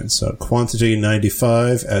destroy it? Alright, so quantity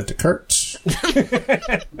 95, add to cart.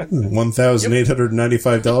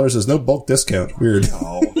 $1,895 is no bulk discount. Weird.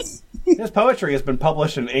 Oh. His poetry has been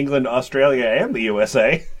published in England, Australia, and the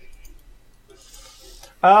USA.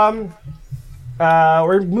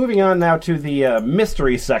 We're moving on now to the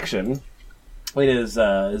mystery section. It is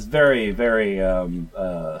very, very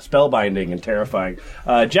spellbinding and terrifying.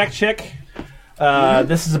 Jack Chick.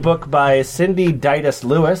 This is a book by Cindy Didas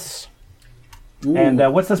Lewis. Ooh.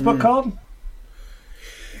 And what's this book called?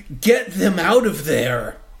 Get Them Out of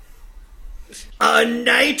There. A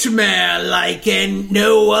nightmare like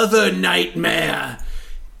no other nightmare.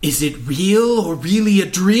 Is it real or really a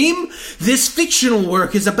dream? This fictional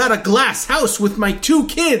work is about a glass house with my 2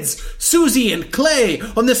 kids, Susie and Clay,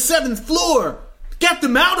 on the 7th floor. Get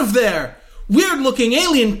them out of there. Weird-looking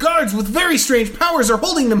alien guards with very strange powers are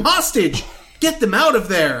holding them hostage. Get them out of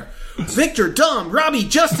there. Victor, Dom, Robbie,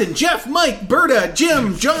 Justin, Jeff, Mike, Berta,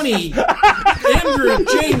 Jim, Johnny, Andrew,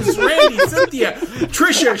 James, Randy, Cynthia,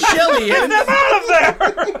 Trisha, Shelley, and... Get them out of there!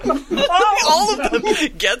 All of them!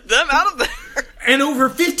 Get them out of there! And over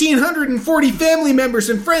 1,540 family members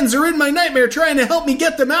and friends are in my nightmare trying to help me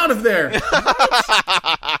get them out of there.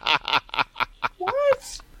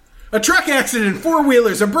 What? A truck accident,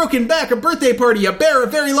 4-wheelers, a broken back, a birthday party, a bear, a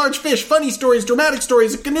very large fish, funny stories, dramatic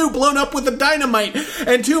stories, a canoe blown up with a dynamite,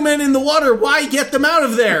 and 2 men in the water. Why get them out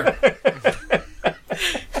of there?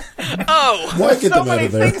 Oh. Why get them so out many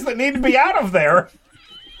of there? things that need to be out of there.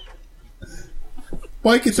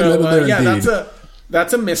 Why get them out of there, indeed?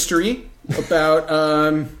 That's a mystery about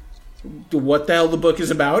what the hell the book is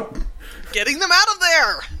about. Getting them out of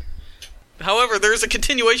there! However, there's a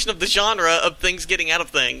continuation of the genre of things getting out of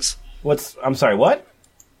things. I'm sorry, what?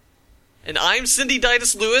 And I'm Cindy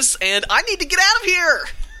Didas Lewis, and I need to get out of here!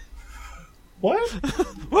 What?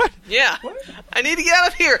 What? Yeah. What? I need to get out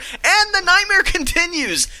of here. And the nightmare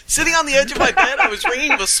continues. Sitting on the edge of my bed, I was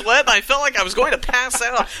wringing with sweat, and I felt like I was going to pass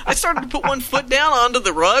out. I started to put one foot down onto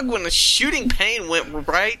the rug when a shooting pain went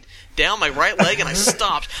right down my right leg, and I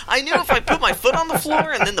stopped. I knew if I put my foot on the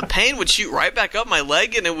floor, and then the pain would shoot right back up my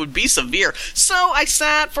leg, and it would be severe. So I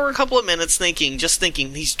sat for a couple of minutes thinking,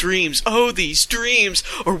 these dreams, these dreams,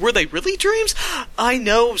 or were they really dreams? I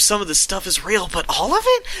know some of this stuff is real, but all of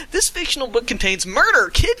it? This fictional book contains murder,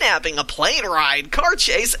 kidnapping, a plane ride, car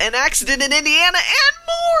chase, an accident in Indiana, and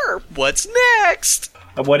more! What's next?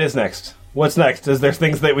 What is next? What's next? Is there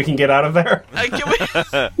things that we can get out of there? I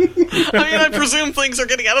presume things are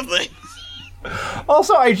getting out of things.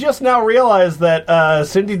 Also, I just now realized that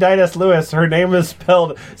Cindy Didas Lewis, her name is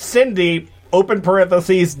spelled Cindy, open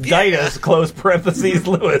parentheses, Didas, close parentheses,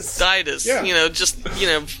 Lewis. Didas. Yeah.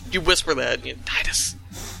 You whisper that. Didas.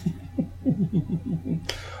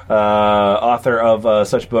 Author of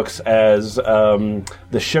such books as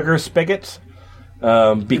The Sugar Spigot,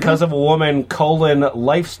 Because of a Woman,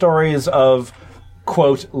 life stories of,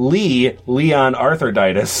 quote, Leon Arthur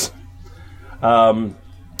Didas.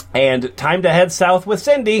 And Time to Head South with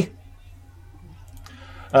Cindy.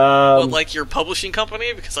 Like your publishing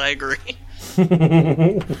company? Because I agree.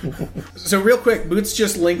 So real quick, Boots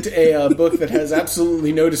just linked a book that has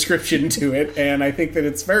absolutely no description to it, and I think that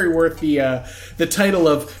it's very worth the title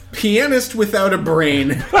of Pianist Without a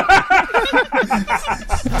Brain.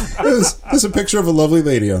 There's a picture of a lovely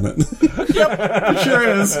lady on it. Yep, it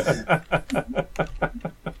sure is.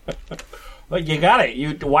 Look, you got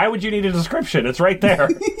it. Why would you need a description? It's right there.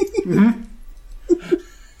 Mm-hmm.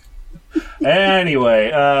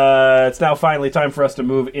 Anyway, it's now finally time for us to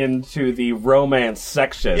move into the romance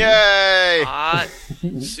section. Yay! Hot.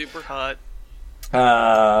 Super hot.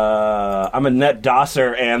 I'm Annette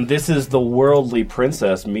Dosser, and this is The Worldly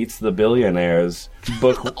Princess Meets the Billionaires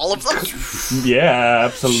book. All of them? Yeah,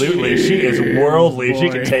 absolutely. She is worldly. Boy. She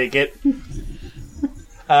can take it.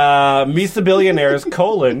 Meets the Billionaires,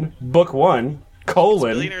 book 1,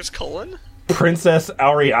 Billionaires, Princess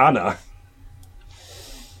Ariana.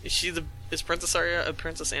 Is Princess Aria a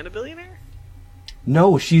princess and a billionaire?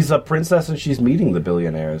 No, she's a princess and she's meeting the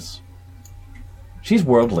billionaires. She's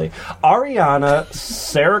worldly. Ariana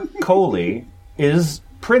Sercoli is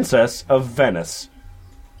Princess of Venice.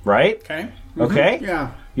 Right? Okay. Mm-hmm. Okay?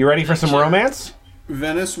 Yeah. You ready for some romance?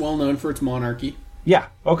 Venice, well known for its monarchy. Yeah.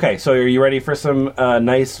 Okay, so are you ready for some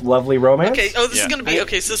nice, lovely romance? Okay, this is going to be...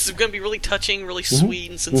 Okay, so this is going to be really touching, really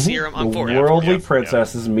sweet and sincere. Mm-hmm. I'm for it. Worldly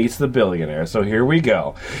princesses meets the billionaire. So here we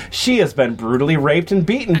go. She has been brutally raped and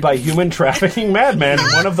beaten by human trafficking madmen,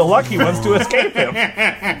 and one of the lucky ones to escape him.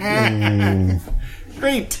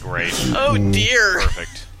 Great. Oh, dear.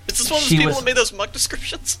 Perfect. Is this one of those people that made those muck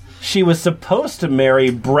descriptions? She was supposed to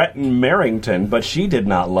marry Breton Merrington, but she did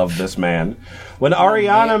not love this man. When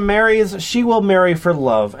Ariana marries, she will marry for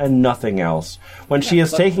love and nothing else. When she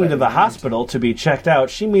is taken to the hospital to be checked out,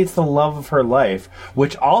 she meets the love of her life,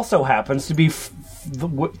 which also happens to be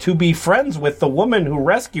friends with the woman who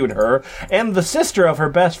rescued her and the sister of her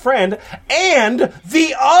best friend and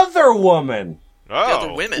the other woman. Oh. The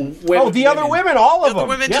other women. Other women, all of them. The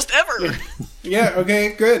women just ever. Yeah,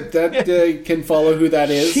 okay, good. That can follow who that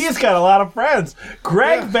is. She's got a lot of friends.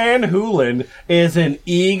 Greg Van Hoolen is an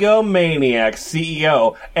egomaniac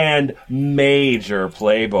CEO and major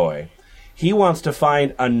playboy. He wants to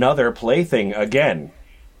find another plaything again.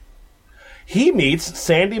 He meets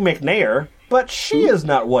Sandy McNair, but she is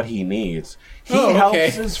not what he needs. He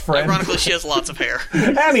helps his friend. Ironically, she has lots of hair.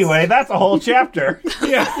 Anyway, that's a whole chapter.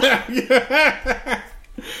 Yeah.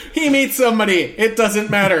 He meets somebody. It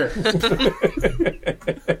doesn't matter.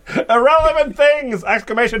 Irrelevant things! !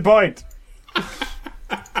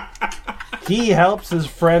 He helps his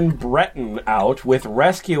friend Breton out with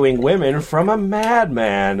rescuing women from a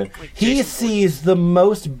madman. He sees the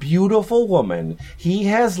most beautiful woman he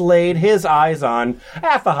has laid his eyes on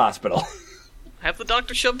at the hospital. Have the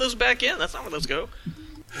doctor shove those back in. That's not where those go.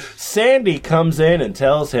 Sandy comes in and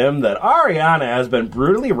tells him that Ariana has been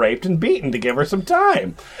brutally raped and beaten to give her some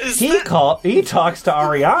time. He talks to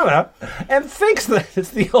Ariana and thinks that it's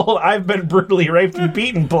the old "I've been brutally raped and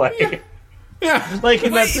beaten" play. Yeah. Like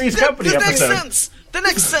in that Three's Company episode. The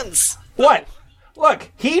next sentence. What? Look,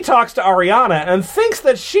 he talks to Ariana and thinks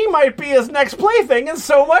that she might be his next plaything and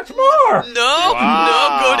so much more. No,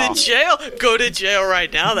 go to jail. Go to jail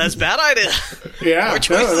right now. That's a bad idea. Yeah. More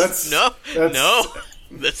choices. No.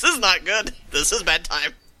 This is not good. This is bad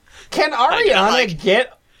time. Can Ariana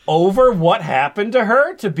get over what happened to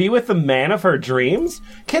her to be with the man of her dreams?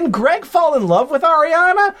 Can Greg fall in love with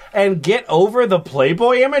Ariana and get over the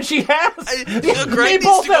Playboy image he has? Greg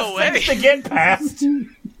needs to go away. Things to get past.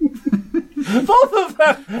 Both of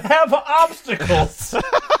them have obstacles.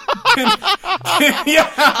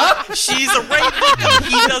 She's a rape victim.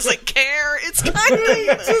 He doesn't care. It's kind of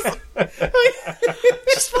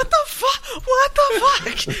just what the fuck? What the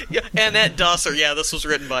fuck? Yeah, Annette Dosser. Yeah, this was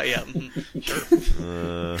written by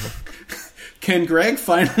sure. Can Greg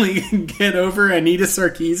finally get over Anita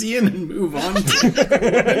Sarkeesian and move on?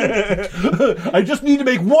 I just need to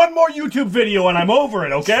make one more YouTube video and I'm over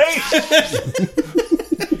it, okay?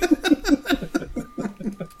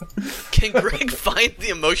 Can Greg find the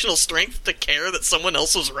emotional strength to care that someone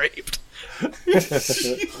else was raped?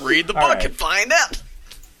 Read the book and find out.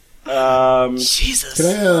 Jesus.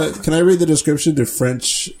 Can I read the description to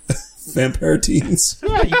French Vampire Teens?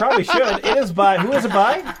 Yeah, you probably should. It is by... Who is it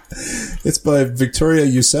by? It's by Victoria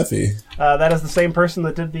Yousefi. That is the same person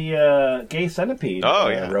that did the Gay Centipede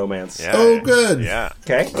romance. Yeah, good. Yeah.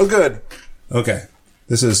 Okay. Oh, good. Okay.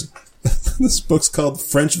 This book's called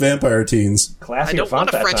French Vampire Teens. Classy I don't want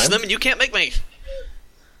to French time. them, and you can't make me.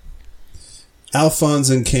 Alphonse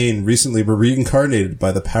and Cain recently were reincarnated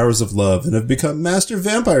by the powers of love and have become master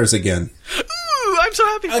vampires again. Ooh, I'm so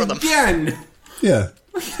happy for them. Again! Yeah.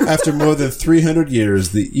 After more than 300 years,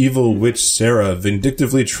 the evil witch Sarah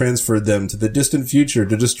vindictively transferred them to the distant future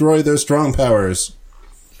to destroy their strong powers.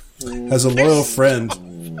 As a loyal friend...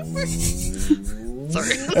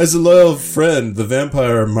 Sorry. As a loyal friend, the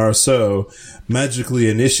vampire Marceau magically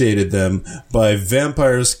initiated them by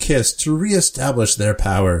Vampire's Kiss to re-establish their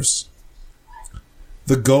powers.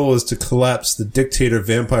 The goal is to collapse the dictator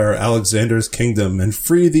vampire Alexander's kingdom and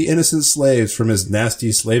free the innocent slaves from his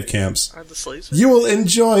nasty slave camps. Are the slaves? You will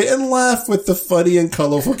enjoy and laugh with the funny and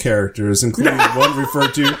colorful characters, including one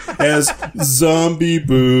referred to as Zombie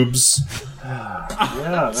Boobs.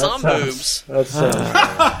 Yeah, Zomboobs.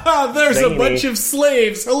 There's zany. a bunch of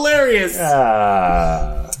slaves. Hilarious.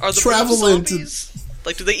 Are the Travel boobs into- zombies?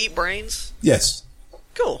 Like, do they eat brains? Yes.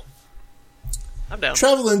 Cool. I'm down.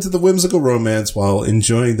 Travel into the whimsical romance while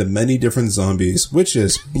enjoying the many different zombies,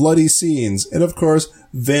 witches, bloody scenes, and of course,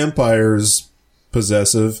 vampires,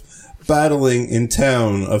 possessive, battling in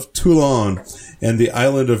town of Toulon and the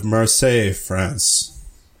island of Marseille, France.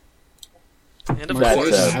 And of That's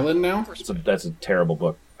course, Island now? That's a terrible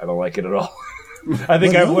book. I don't like it at all. I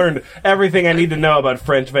think I've learned everything I need to know about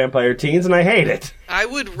French Vampire Teens, and I hate it. I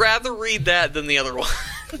would rather read that than the other one.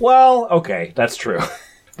 Well, okay, that's true.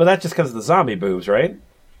 But that's just because of the zombie boobs, right?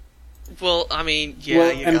 Well, I mean, yeah,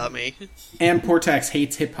 Well, you and- got me. And Portax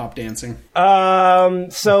hates hip-hop dancing.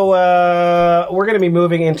 So we're going to be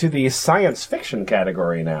moving into the science fiction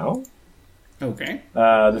category now. Okay.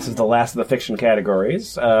 This is the last of the fiction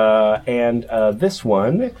categories. And this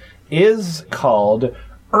one is called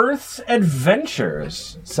Earth's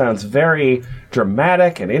Adventures. Sounds very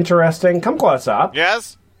dramatic and interesting. Kumquatxop. up.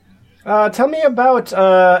 Yes? Tell me about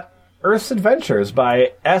Earth's Adventures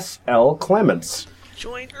by S.L. Clements.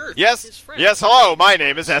 Join Earth. Yes? with his friends. Yes, hello, my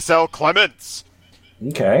name is S.L. Clements.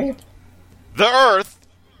 Okay. The Earth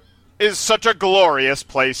is such a glorious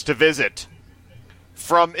place to visit.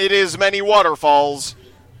 From its many waterfalls,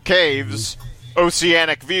 caves,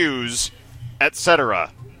 oceanic views,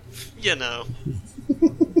 etc. You know.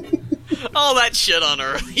 All that shit on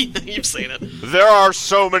Earth. You've seen it. There are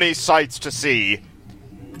so many sights to see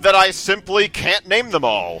that I simply can't name them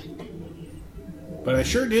all. But I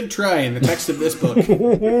sure did try in the text of this book.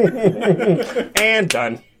 And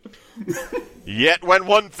done. Yet when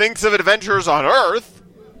one thinks of adventures on Earth,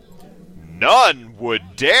 none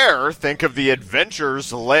would dare think of the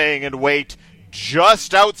adventures laying in wait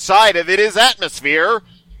just outside of its atmosphere.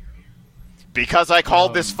 Because I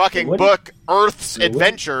called this fucking book Earth's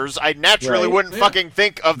Adventures, I naturally wouldn't fucking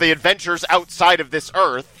think of the adventures outside of this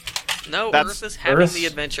Earth. No, That's Earth is having Earth's- the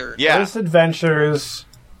adventure. Yeah. Earth's Adventures.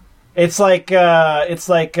 It's like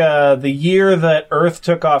the year that Earth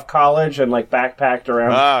took off college and like backpacked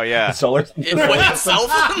around Oh, yeah. the solar It went itself.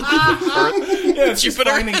 Yeah, it's just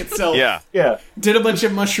Jupiter. finding itself. Yeah. Yeah. Did a bunch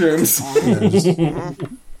of mushrooms.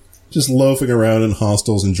 Just loafing around in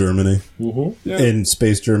hostels in Germany. In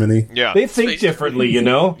space Germany. Yeah. They think differently, you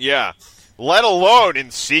know? Yeah. Let alone in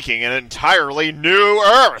seeking an entirely new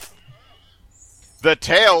Earth. The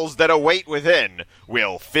tales that await within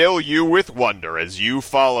will fill you with wonder as you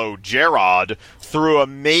follow Gerard through a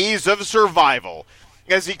maze of survival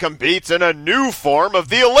as he competes in a new form of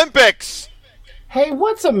the Olympics. Hey,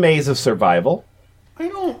 what's a maze of survival? I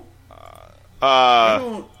don't.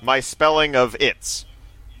 My spelling of it's.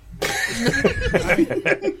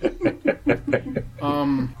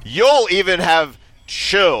 You'll even have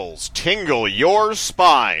chills tingle your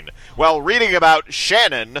spine while reading about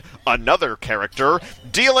Shannon, another character,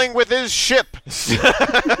 dealing with his ship. Now,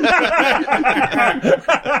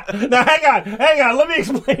 hang on. Let me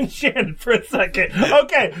explain Shannon for a second.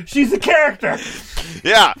 Okay, she's a character.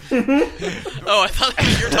 Yeah, Oh, I thought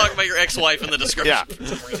you were talking about your ex-wife in the description. yeah. For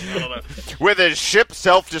some reason. I don't know. With his ship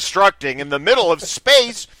self-destructing in the middle of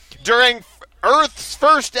space during Earth's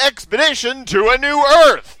first expedition to a new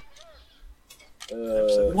Earth.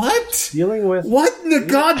 What? Dealing with... What in the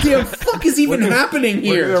goddamn fuck is even happening We're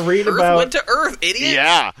here? going to read Earth about... went to Earth, idiot.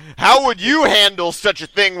 Yeah. How would you handle such a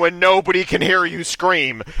thing when nobody can hear you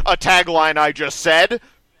scream? A tagline I just said.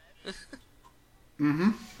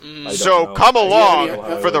 So know. come I along don't know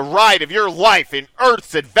how for it the ride of your life in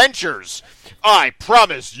Earth's adventures. I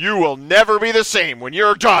promise you will never be the same when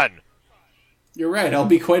you're done. You're right. I'll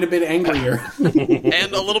be quite a bit angrier.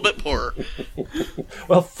 And a little bit poorer.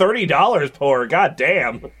 Well, $30 poor. God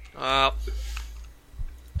damn.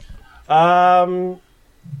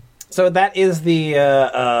 So that is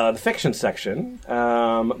the fiction section,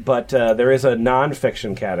 but there is a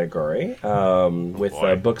non-fiction category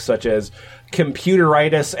with books such as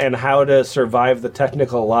Computeritis and How to Survive the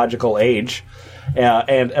Technological Age,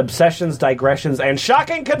 and Obsessions, Digressions, and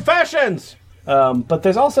Shocking Confessions. But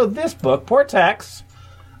there's also this book, Portex.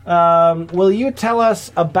 Will you tell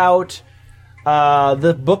us about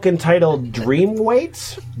the book entitled Dream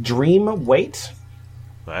Weight? Dream Weight?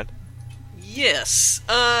 What? Yes.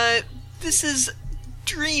 This is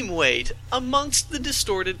Dreamweight Amongst the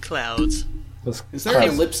Distorted Clouds. Those Is there an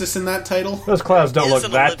clouds, ellipsis in that title? those clouds don't Is look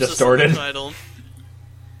an that ellipsis in the distorted. title.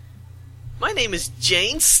 My name is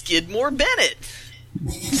Jane Skidmore Bennett.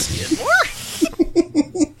 Skidmore?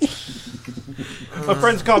 My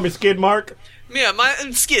friends call me Skid Mark. Yeah,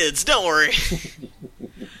 I'm Skids, don't worry.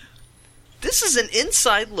 This is an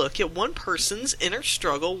inside look at one person's inner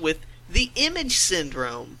struggle with the image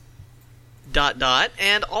syndrome. ...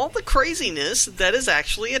 and all the craziness that is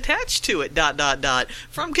actually attached to it ...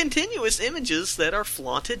 from continuous images that are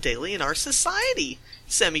flaunted daily in our society. ...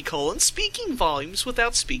 speaking volumes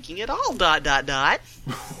without speaking at all ...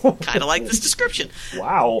 Kind of like this description.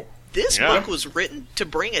 Wow. This Yeah. book was written to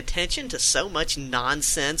bring attention to so much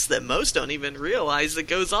nonsense that most don't even realize that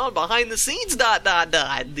goes on behind the scenes ...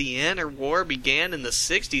 The inner war began in the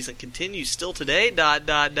 60s and continues still today ...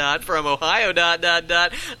 From Ohio ...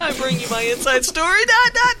 I bring you my inside story ...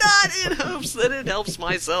 in hopes that it helps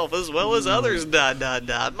myself as well as others ...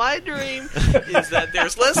 My dream is that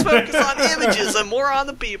there's less focus on images and more on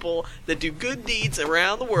the people that do good deeds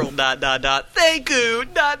around the world ... Thank you ...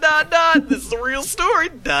 This is the real story ...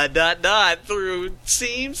 through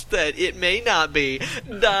seems that it may not be ...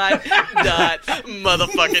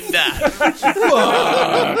 motherfucking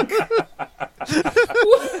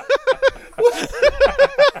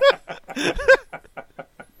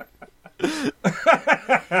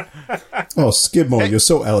Oh, Skidmore, you're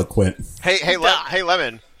so eloquent. Hey,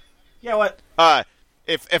 Lemon. Yeah, what?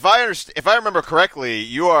 If I remember correctly,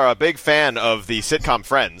 you are a big fan of the sitcom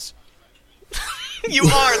Friends. You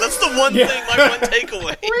are. That's the one thing, my one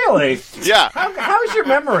takeaway. Really? Yeah. How's your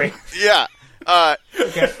memory? Yeah.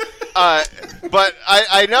 Okay. But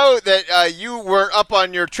I know that you weren't up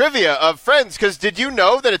on your trivia of Friends, because did you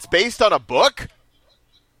know that it's based on a book?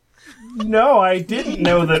 No, I didn't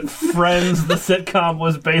know that Friends, the sitcom,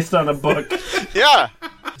 was based on a book. Yeah.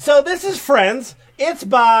 So this is Friends. It's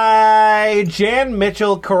by Jan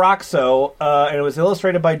Mitchell Caraxo, and it was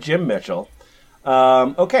illustrated by Jim Mitchell.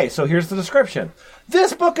 Okay, so here's the description.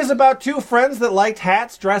 This book is about two friends that liked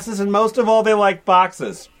hats, dresses, and most of all, they liked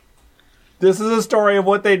boxes. This is a story of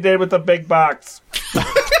what they did with the big box.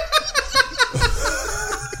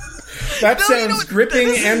 That sounds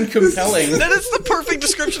gripping and compelling. That is the perfect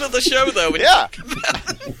description of the show, though. Yeah.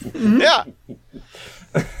 Yeah.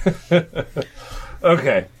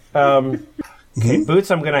 Okay. Okay,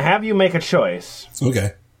 Boots, I'm going to have you make a choice.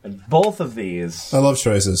 Okay. And both of these... I love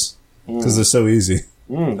choices, because they're so easy.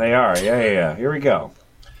 They are. Yeah. Here we go.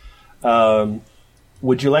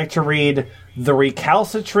 Would you like to read The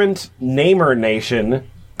Recalcitrant Namer Nation,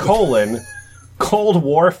 Cold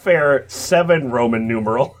Warfare 7 Roman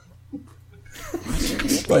numeral?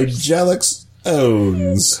 By Jalix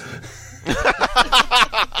Owens.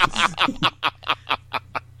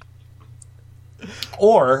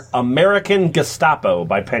 Or American Gestapo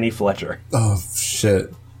by Penny Fletcher. Oh,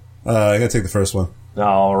 shit. I gotta take the first one.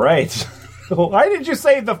 All right. Why did you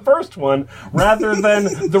say the first one rather than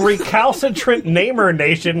The Recalcitrant Namer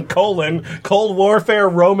Nation, Cold Warfare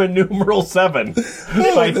Roman numeral 7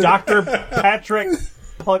 by Dr. Patrick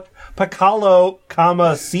Pacalo,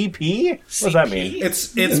 CP? What does that mean? It's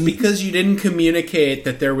because you didn't communicate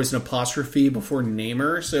that there was an apostrophe before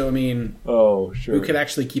Namer, so I mean... Oh, sure. Who could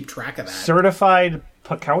actually keep track of that? Certified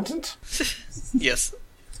accountant? Yes.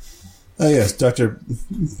 Oh, yes, Dr.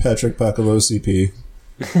 Patrick Pacalo, CP.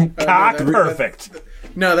 Perfect.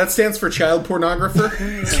 No, that stands for child pornographer.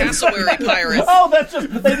 Cassowary pirate. Oh,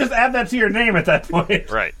 they just add that to your name at that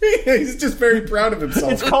point. Right. He's just very proud of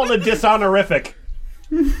himself. It's called a dishonorific.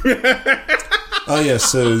 Oh,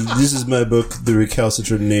 yes, so this is my book, The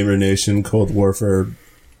Recalcitrant Namer Nation, Cold Warfare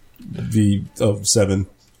V7.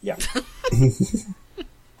 Yeah.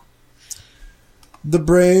 The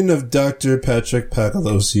brain of Dr. Patrick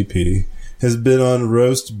Pacalo, CP, has been on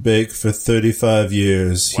roast bake for 35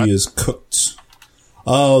 years. What? He is cooked.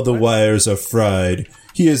 All the wires are fried.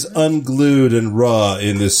 He is unglued and raw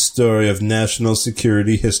in this story of national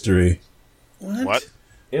security history. What?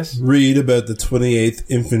 Yes. Read about the 28th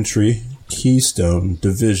Infantry Keystone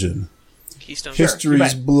Division. Keystone.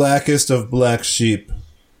 History's blackest of black sheep.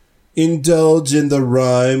 Indulge in the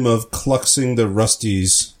rhyme of cluxing the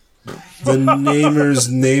rusties. The Namer's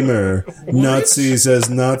Namer. Nazis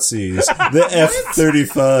as Nazis. The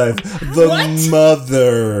F-35. The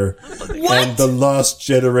Mother. And the Lost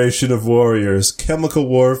Generation of Warriors. Chemical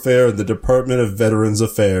Warfare and the Department of Veterans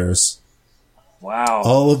Affairs. Wow.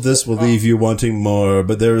 All of this will leave you wanting more,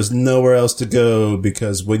 but there is nowhere else to go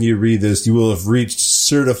because when you read this, you will have reached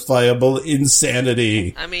certifiable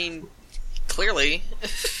insanity. I mean, clearly.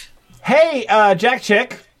 Hey, Jack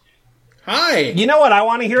Chick. Hi. You know what I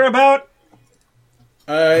want to hear about?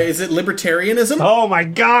 Is it libertarianism? Oh my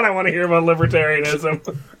god, I want to hear about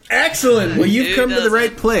libertarianism. Excellent. Well, you've Who come to the doesn't?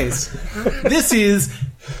 right place. This is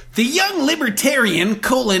The Young Libertarian,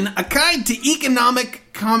 a guide to economic,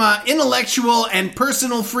 intellectual, and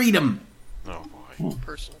personal freedom. Oh, boy.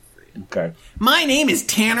 Personal freedom. Okay. My name is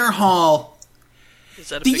Tanner Hall. Is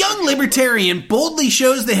that a The picture Young of you? Libertarian boldly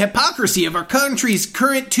shows the hypocrisy of our country's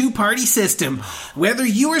current two-party system. Whether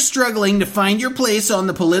you are struggling to find your place on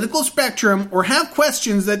the political spectrum or have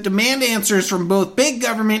questions that demand answers from both big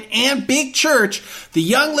government and big church, the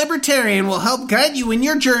Young Libertarian will help guide you in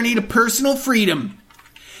your journey to personal freedom.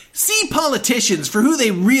 See politicians for who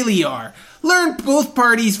they really are. Learn both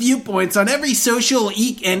parties' viewpoints on every social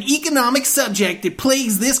and economic subject that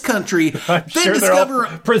plagues this country. I'm sure they're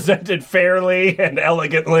all presented fairly and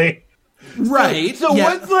elegantly. Right. So yeah.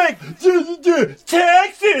 one's like,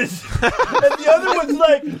 taxes! And the other one's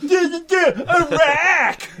like,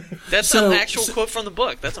 Iraq! That's So- an actual quote from the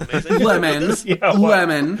book. That's amazing. Lemon. Yeah, what?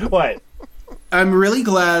 Lemon. What? I'm really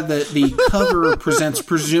glad that the cover presents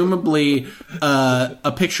presumably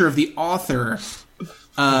a picture of the author.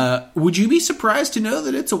 Would you be surprised to know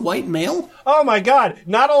that it's a white male? Oh my god,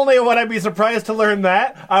 not only would I be surprised to learn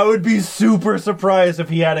that, I would be super surprised if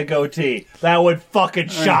he had a goatee. That would fucking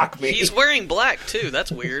shock me. He's wearing black, too.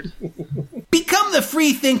 That's weird. Become the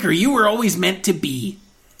free thinker you were always meant to be.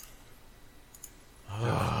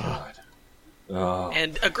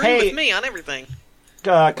 and agree with me on everything.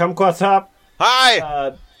 Kumquat's up.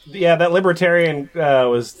 Hi! Yeah, that libertarian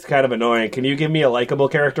was kind of annoying. Can you give me a likable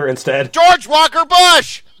character instead? George Walker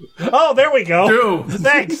Bush! Oh, there we go. Ooh.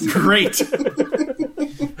 Thanks. Great.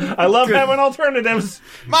 I love having alternatives.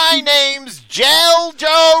 My name's Jell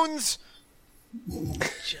Jones!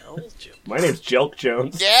 My name's Jelk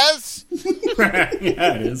Jones. Yes? Yeah,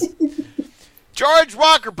 it is. George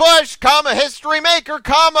Walker Bush, history maker,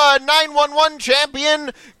 911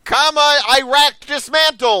 champion, Iraq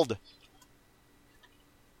dismantled.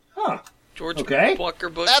 Huh. George Okay. Walker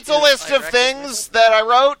Bush. That's a list of things that I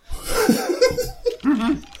wrote.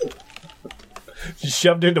 Just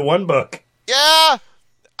shoved into one book. Yeah.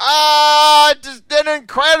 Just an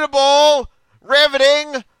incredible,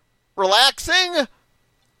 riveting, relaxing.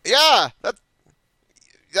 Yeah.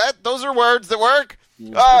 Those are words that work.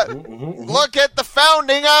 Look at the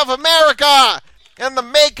founding of America and the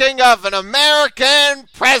making of an American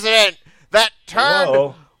president that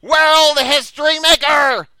turned world history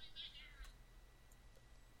maker.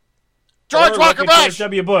 George Walker Bush. George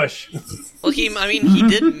W. Bush. Well, he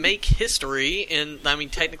did make history, and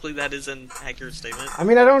technically that is an accurate statement.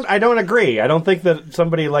 I don't agree. I don't think that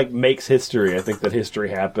somebody makes history. I think that history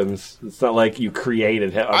happens. It's not like you create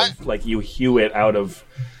it you hew it out of.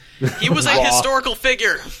 He was a historical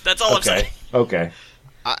figure. That's all I'm saying. Okay.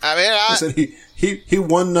 I said he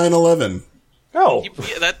won 9/11. Oh,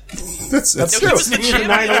 That's true. He was the He's a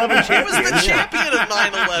 9/11 champion. He was the champion of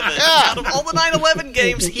 9/11. Yeah. Out of all the 9/11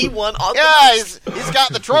 games, he won all the he's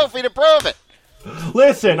got the trophy to prove it.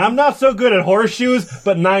 Listen, I'm not so good at horseshoes,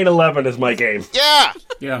 but 9/11 is my game. Yeah.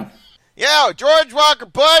 Yeah, George Walker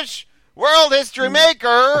Bush, world history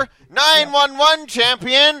maker, 911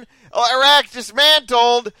 champion, Iraq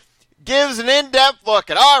dismantled, gives an in-depth look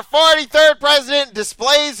at our 43rd president,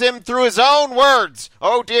 displays him through his own words.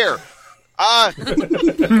 Oh, dear.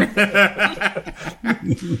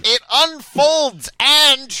 It unfolds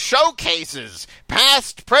and showcases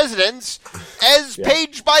past presidents as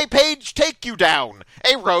page-by-page take you down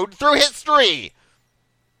a road through history.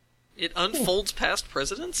 It unfolds past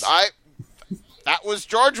presidents? That was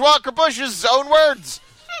George Walker Bush's own words.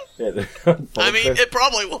 It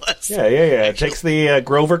probably was. Yeah. It takes the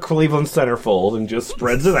Grover Cleveland centerfold and just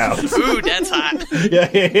spreads it out. Ooh, that's hot.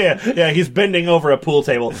 Yeah, he's bending over a pool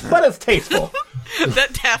table, but it's tasteful.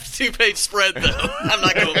 That Taft 2-page spread, though, I'm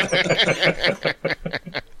not going to.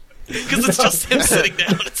 Because it's just him sitting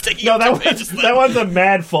down. It's taking that one's a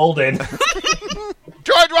mad fold-in.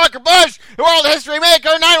 George Walker Bush, world history maker,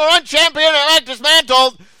 9/11 champion, Iraq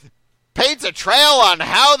dismantled, paints a trail on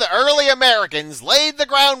how the early Americans laid the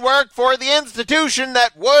groundwork for the institution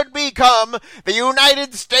that would become the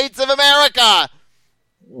United States of America.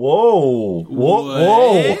 Whoa.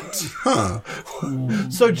 Huh.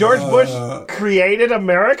 So George Bush created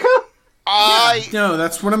America? No,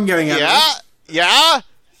 that's what I'm getting at. Yeah.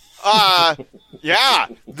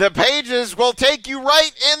 The pages will take you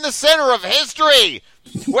right in the center of history.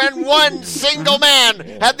 When one single man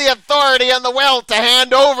had the authority and the will to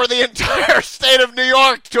hand over the entire state of New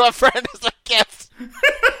York to a friend as a gift.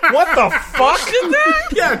 What the fuck?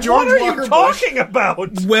 Yeah, George What are Walker you talking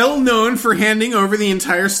about? well known for handing over the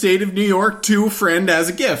entire state of New York to a friend as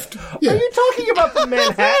a gift. Are you talking about the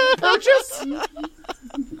Manhattan Purchase?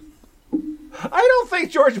 I don't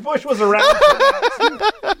think George Bush was around for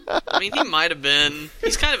that. He might have been.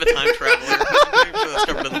 He's kind of a time traveler. I'm pretty sure that's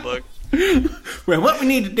covered in the book. Well, what we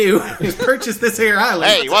need to do is purchase this here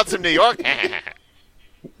island. Hey, you want some New York? That's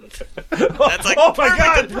Oh my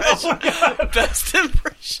god! impression. Best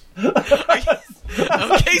impression.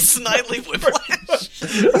 Okay, Snidely Whiplash.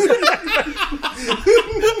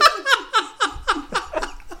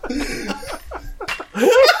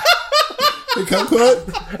 Hey,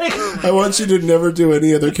 Kumquat, I want you to never do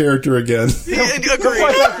any other character again. Agreed.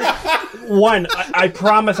 One, I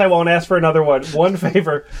promise I won't ask for another one. One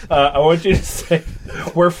favor, I want you to say,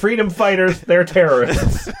 we're freedom fighters, they're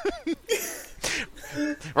terrorists.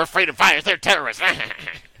 We're freedom fighters, they're terrorists.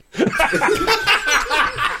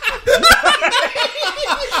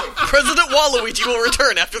 President Waluigi will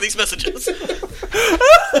return after these messages.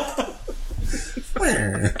 Oh,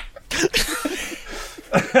 man.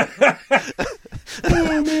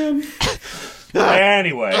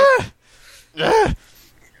 Anyway.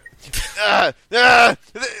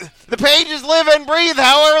 The pages live and breathe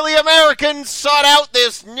how early Americans sought out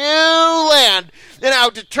this new land and how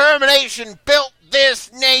determination built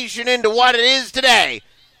this nation into what it is today.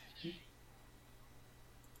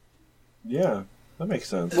 Yeah, that makes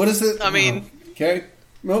sense. What is it? I mean, okay.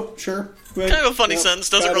 Nope, sure. But, Kind of a funny sentence.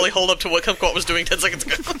 Doesn't really hold up to what Kumquat was doing 10 seconds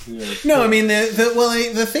ago. No, I mean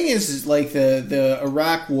the thing is like the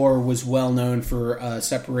Iraq War was well known for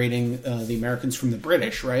separating the Americans from the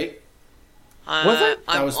British, right? Was it?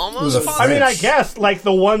 I'm was almost a positive. I mean, I guess like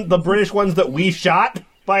the British ones that we shot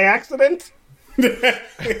by accident.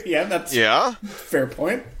 Yeah, that's Yeah. a fair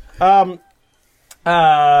point.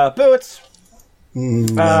 Boots.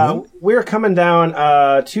 We're coming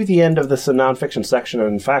down to the end of this nonfiction section.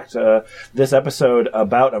 In fact, this episode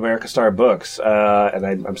about America Star Books, and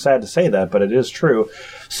I'm sad to say that, but it is true.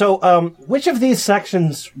 So, which of these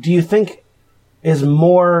sections do you think is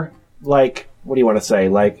more like, what do you want to say?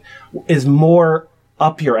 Like, is more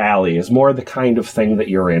up your alley? Is more the kind of thing that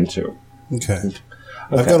you're into? Okay.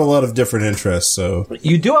 I've got a lot of different interests, so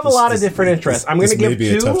You do have a lot of different interests. I'm going to give maybe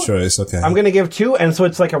two. a tough choice. Okay. I'm going to give two, and so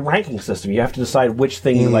it's like a ranking system. You have to decide which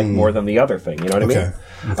thing you like more than the other thing. You know what I mean?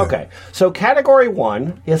 Okay. So category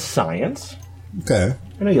 1 is science. Okay.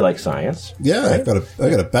 I know you like science. Yeah, right? I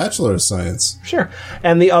got a Bachelor of Science. Sure.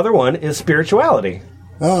 And the other one is spirituality.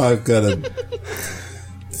 Oh, I've got a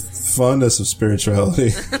fondness of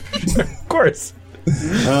spirituality. Of course.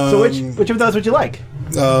 So which of those would you like?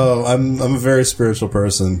 Oh, I'm a very spiritual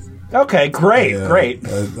person. Okay, great, Yeah, great.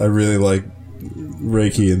 I really like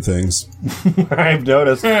Reiki and things. I've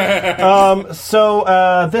noticed.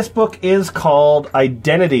 So this book is called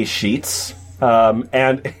Identity Sheets.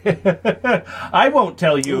 And I won't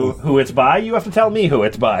tell you who it's by. You have to tell me who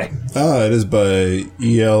it's by. Ah, it is by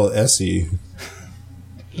E.L.S.E.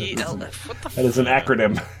 ELF. What the That is an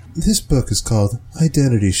acronym. This book is called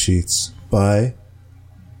Identity Sheets by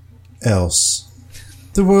Else.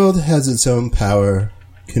 The world has its own power,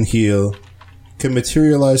 can heal, can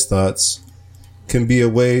materialize thoughts, can be a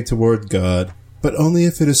way toward God, but only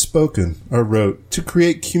if it is spoken or wrote to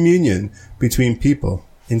create communion between people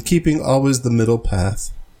and keeping always the middle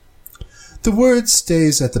path. The word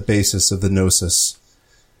stays at the basis of the gnosis,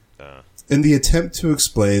 in the attempt to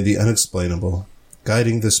explain the unexplainable,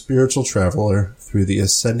 guiding the spiritual traveler through the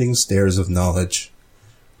ascending stairs of knowledge.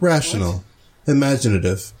 Rational,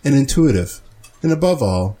 imaginative, and intuitive, and above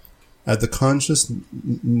all, at the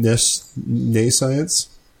consciousness.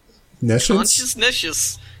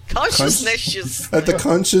 Consciousness. At the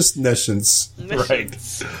conscious nescience. Right.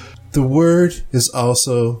 The word is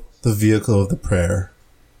also the vehicle of the prayer,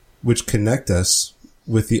 which connect us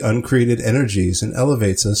with the uncreated energies and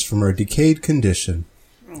elevates us from our decayed condition.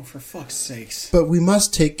 Oh, for fuck's sakes. But we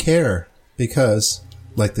must take care, because,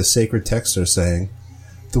 like the sacred texts are saying,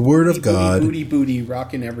 the word of God... Booty, booty,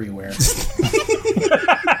 rocking everywhere.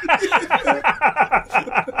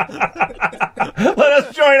 Let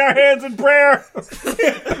us join our hands in prayer.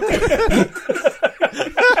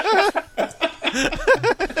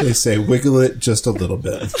 They say wiggle it just a little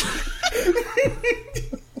bit.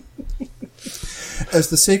 As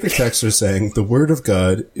the sacred texts are saying, the word of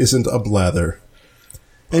God isn't a blather.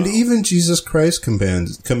 And even Jesus Christ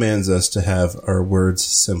commands us to have our words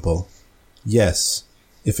simple. Yes,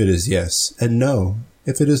 if it is yes, and no,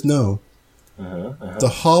 if it is no.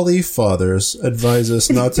 The Holy Fathers advise us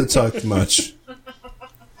not to talk much,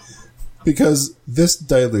 because this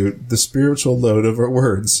dilute the spiritual load of our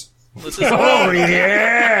words. Oh,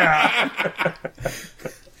 yeah.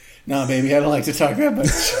 Nah, baby, I don't like to talk that much.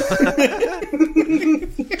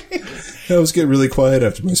 I always get really quiet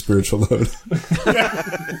after my spiritual load.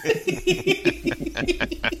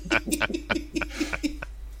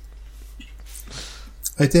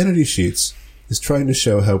 Identity Sheets is trying to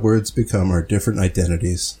show how words become our different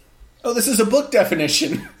identities. Oh, this is a book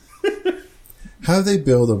definition. How they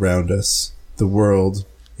build around us the world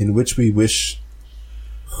in which we wish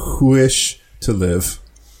to live.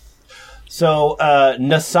 So,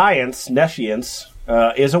 nescience,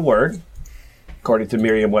 is a word, according to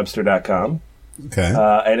Merriam-Webster.com. Okay.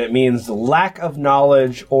 And it means lack of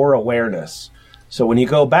knowledge or awareness. So when you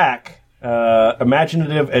go back,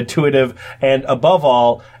 imaginative, intuitive, and above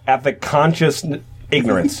all, at the conscious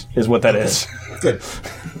ignorance is what that is. Good.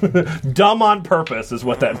 Dumb on purpose is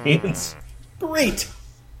what that means. Great.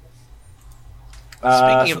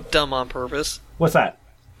 Speaking of dumb on purpose, What's that?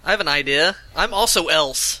 I have an idea. I'm also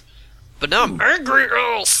else. But now I'm angry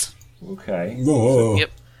else. Okay. Whoa.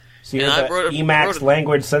 Yep. So you're And I the wrote a- Emacs wrote a-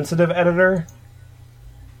 Language Sensitive Editor?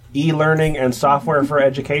 E-Learning and Software for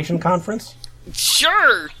Education Conference?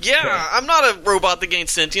 Sure, yeah. I'm not a robot that gained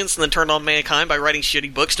sentience and then turned on mankind by writing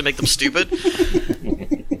shitty books to make them stupid.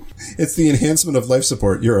 It's the enhancement of life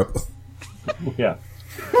support, Europe. Yeah.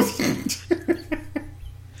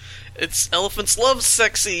 It's elephants love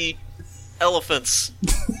sexy elephants.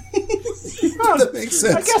 That makes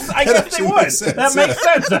sense. I guess they would. That makes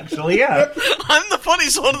sense, actually, yeah. I'm the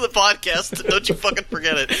funniest one of the podcast. Don't you fucking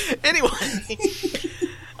forget it. Anyway,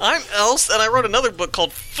 I'm Else, and I wrote another book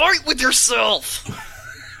called Fight With Yourself.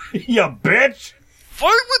 You bitch!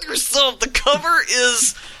 Fight With Yourself. The cover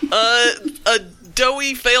is a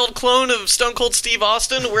doughy, failed clone of Stone Cold Steve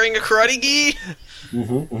Austin wearing a karate gi.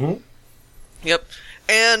 Yep.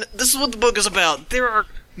 And this is what the book is about. There are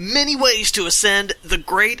many ways to ascend the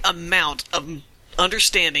great amount of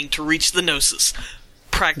understanding to reach the gnosis.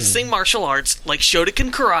 Practicing martial arts, like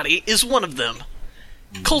Shotokan karate, is one of them.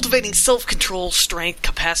 Cultivating self-control, strength,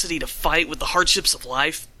 capacity to fight with the hardships of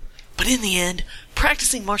life. But in the end,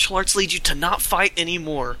 practicing martial arts leads you to not fight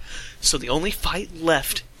anymore. So the only fight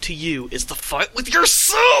left to you is the fight with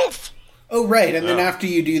yourself! Oh, right, and then after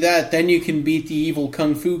you do that, then you can beat the evil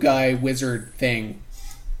kung fu guy wizard thing.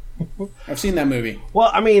 I've seen that movie. Well,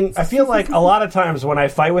 I mean, I feel like a lot of times when I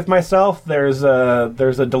fight with myself, there's a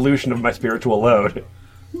dilution of my spiritual load.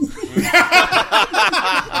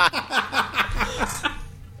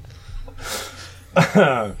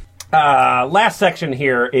 Last section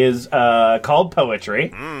here is called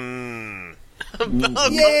poetry. Yay!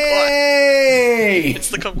 It's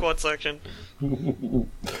the kumquat section.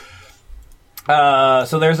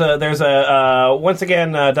 So there's a once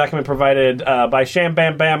again document provided by Sham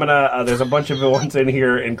Bam Bamina. There's a bunch of ones in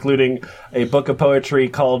here, including a book of poetry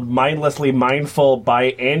called "Mindlessly Mindful"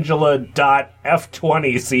 by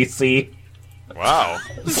Angela.F20cc. Wow.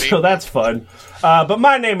 So that's fun. But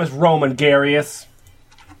my name is Roman Garius.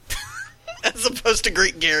 As opposed to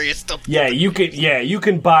Great Garius. Yeah, you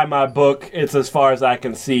can buy my book. It's as far as I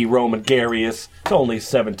can see, Roman Garius. It's only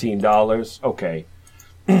 $17. Okay.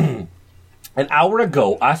 An hour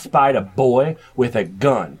ago, I spied a boy with a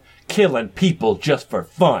gun, killing people just for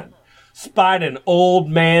fun. Spied an old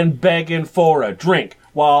man begging for a drink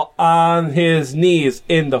while on his knees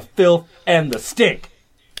in the filth and the stink.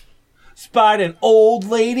 Spied an old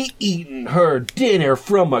lady eating her dinner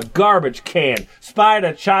from a garbage can. Spied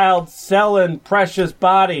a child selling precious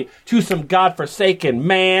body to some godforsaken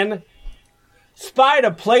man. Spied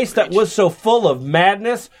a place that was so full of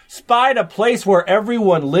madness. Spied a place where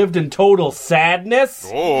everyone lived in total sadness.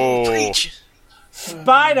 Oh. Preach.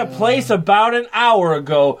 Spied a place about an hour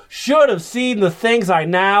ago. Should have seen the things I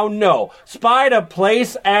now know. Spied a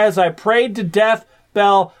place as I prayed to death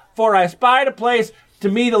bell. For I spied a place to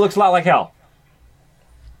me that looks a lot like hell.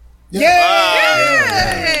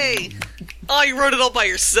 Yay! Oh, you wrote it all by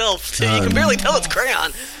yourself, too. You can barely tell it's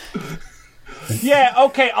crayon. Yeah,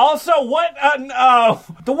 okay, also, what,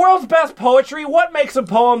 the world's best poetry, what makes a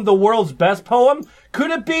poem the world's best poem? Could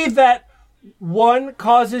it be that one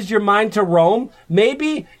causes your mind to roam?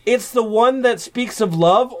 Maybe it's the one that speaks of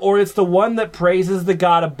love, or it's the one that praises the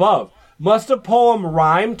God above. Must a poem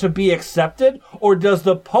rhyme to be accepted, or does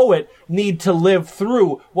the poet need to live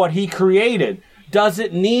through what he created? Does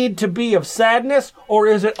it need to be of sadness, or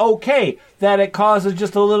is it okay that it causes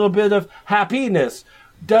just a little bit of happiness?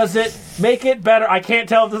 Does it make it better? I can't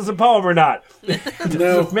tell if this is a poem or not.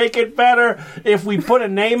 Does it make it better if we put a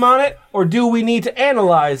name on it, or do we need to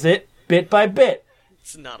analyze it bit by bit?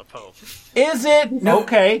 It's not a poem. Is it? No.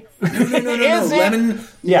 Okay. No. Is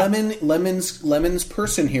it? Lemon's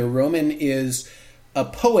person here, Roman, is a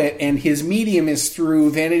poet, and his medium is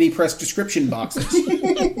through Vanity Press description boxes.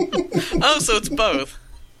 Oh, so it's both.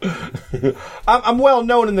 I'm well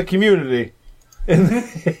known in the community. In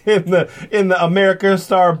the America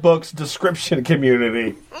Star Books description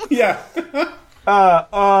community. Yeah.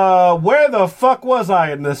 Where the fuck was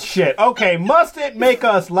I in this shit? Okay, must it make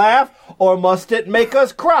us laugh or must it make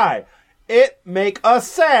us cry? It make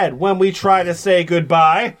us sad when we try to say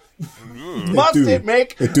goodbye. Must it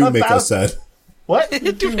make us sad. What?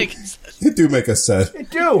 It do make it sad. It do make us sad. It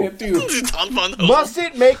do. It's on fun. Must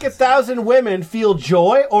it make 1,000 women feel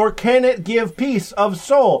joy, or can it give peace of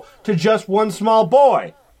soul to just one small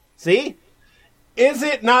boy? See? Is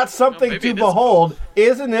it not something to behold?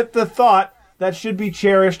 Isn't it the thought that should be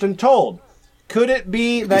cherished and told? Could it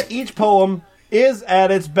be that each poem is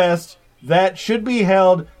at its best, that should be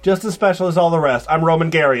held just as special as all the rest? I'm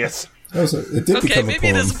Roman Garius. It did become a poem.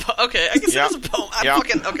 It is a poem. Okay, I guess it is a poem.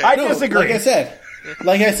 I disagree.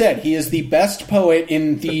 Like I said, he is the best poet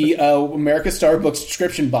in the America Star Books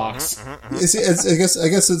description box. I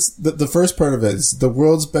guess it's the first part of it. It's the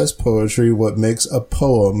world's best poetry. What makes a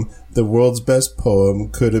poem the world's best poem?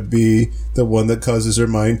 Could it be the one that causes your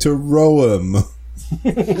mind to roam?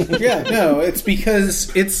 Yeah, no, it's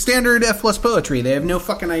because it's standard F+ poetry. They have no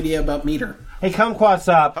fucking idea about meter. Hey,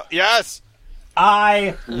 Kumquatxop. Yes.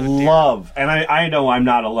 I love, and I know I'm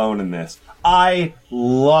not alone in this, I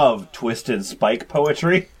love Twisted Spike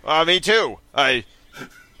poetry. Me too.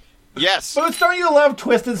 Yes. Boots, don't you love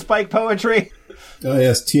Twisted Spike poetry? Oh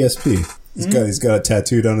yes, TSP. He's got it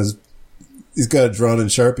tattooed on his. He's got it drawn in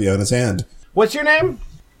Sharpie on his hand. What's your name?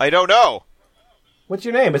 I don't know. What's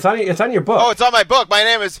your name? It's on your book. Oh, it's on my book. My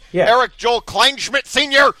name is Eric Joel Kleinschmidt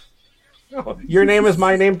Sr. Oh, your name is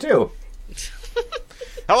my name too.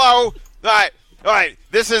 Hello. All right.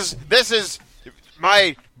 This is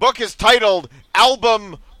my book is titled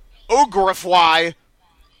Album Ogrify.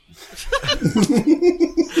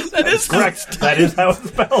 That is correct. That is how it's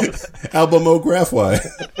spelled. Albumography.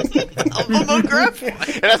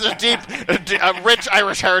 Albumography. It has a deep, rich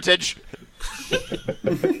Irish heritage.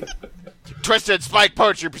 Twisted Spike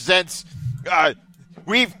Poetry presents.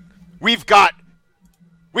 We've got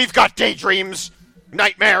daydreams,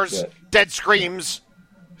 nightmares, dead screams,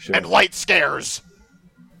 and light scares.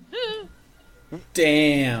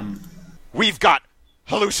 Damn. We've got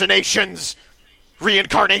hallucinations,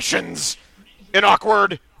 reincarnations, and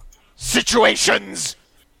awkward situations.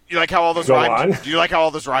 You like how all those rhymed? Do you like how all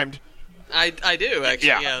those rhymed? I do,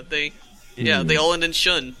 actually. Yeah. They all end in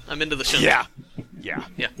shun. I'm into the shun. Yeah.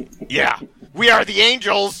 We are the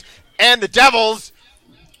angels and the devils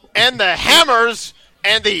and the hammers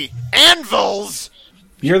and the anvils.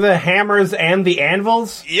 You're the hammers and the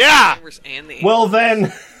anvils? Yeah. Hammers and the Well then,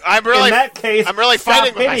 in that case, I'm really stop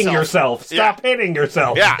fighting with hitting yourself. Stop hitting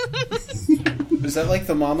yourself. Yeah. Is that like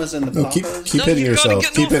the mamas and the No, papas? keep hitting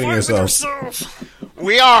yourself. Keep hitting yourself.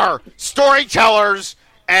 We are storytellers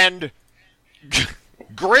and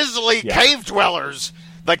grisly cave dwellers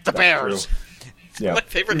like the bears. Yeah. My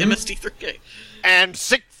favorite MST3K. And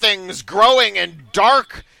sick things growing in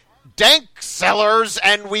dark, dank cellars,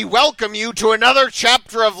 and we welcome you to another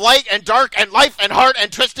chapter of light and dark and life and heart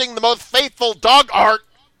and twisting the most faithful dog art.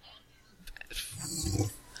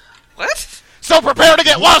 What? So prepare to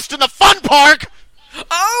get lost in the fun park!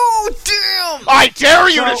 Oh, damn! I dare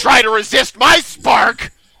you to try to resist my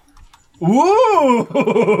spark! Ooh!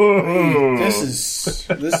 This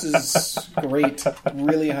is great.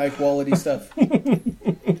 Really high quality stuff.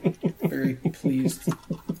 Very pleased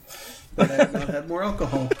that I have not had more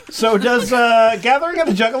alcohol. So does Gathering of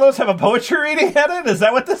the Juggalos have a poetry reading at it? Is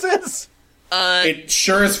that what this is? It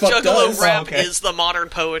sure as fuck Juggalo does. rap is the modern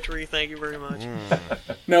poetry. Thank you very much.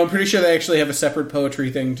 No, I'm pretty sure they actually have a separate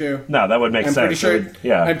poetry thing too. No, that would make sense. Pretty sure.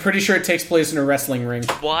 Yeah. I'm pretty sure it takes place in a wrestling ring.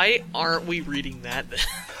 Why aren't we reading that?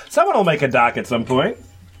 Someone will make a doc at some point.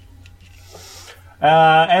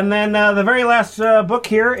 And then the very last book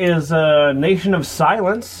here is Nation of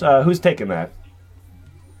Silence. Who's taking that?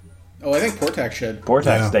 Oh, I think Portak should.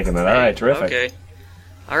 Portak's taking that. All right, terrific. Okay.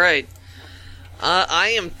 All right.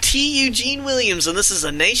 I am T. Eugene Williams, and this is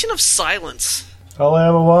A Nation of Silence. All I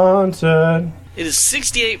ever wanted. It is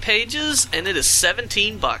 68 pages, and it is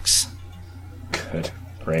 $17. Good.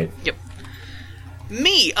 Great. Yep.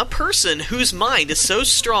 Me, a person whose mind is so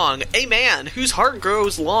strong, a man whose heart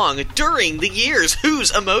grows long during the years,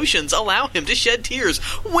 whose emotions allow him to shed tears.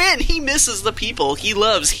 When he misses the people he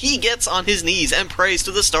loves, he gets on his knees and prays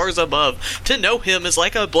to the stars above. To know him is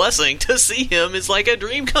like a blessing, to see him is like a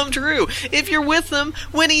dream come true. If you're with him,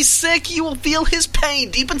 when he's sick, you will feel his pain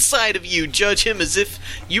deep inside of you. Judge him as if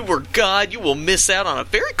you were God, you will miss out on a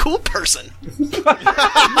very cool person.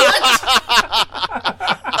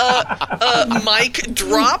 Mic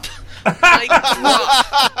drop. Mic drop.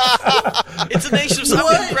 It's a Nation of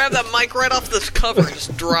Silence. I'm gonna grab that mic right off the cover and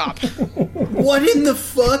just drop. What in the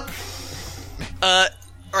fuck?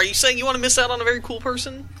 Are you saying you want to miss out on a very cool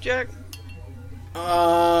person, Jack?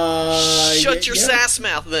 Shut your sass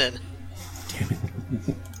mouth then.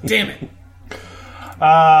 Damn it.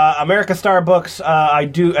 America Star Books.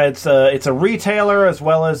 It's a retailer as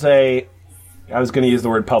well as a. I was going to use the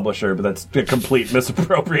word publisher, but that's a complete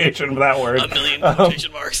misappropriation of that word. A million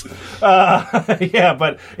quotation marks. Yeah,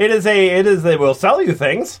 but they will sell you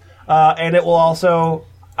things, and it will also.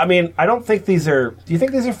 I mean, I don't think these are. Do you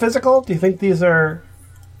think these are physical? Do you think these are?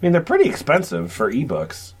 I mean, they're pretty expensive for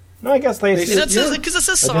ebooks. No, I guess because it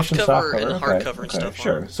says soft cover and hardcover and stuff.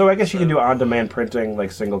 Sure. So I guess you can do on-demand printing,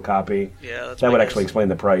 like single copy. Yeah, that would actually explain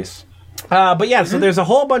the price. But yeah, so there's a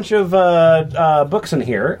whole bunch of books in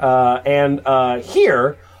here, and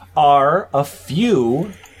here are a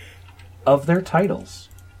few of their titles.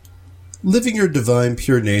 Living Your Divine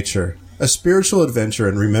Pure Nature, a spiritual adventure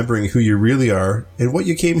in remembering who you really are and what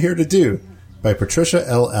you came here to do, by Patricia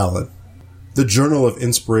L. Allen. The Journal of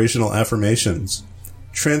Inspirational Affirmations,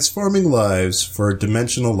 Transforming Lives for a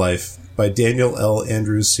Dimensional Life, by Daniel L.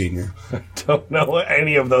 Andrews Sr. Don't know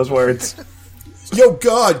any of those words. Yo,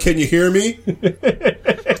 God, can you hear me?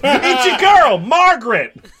 It's your girl,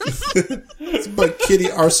 Margaret! It's by Kitty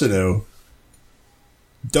Arsenault.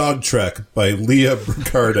 Dog Trek by Leah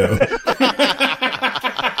Ricardo.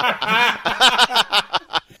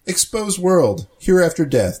 Exposed World, Here After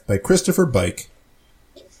Death by Christopher Bike.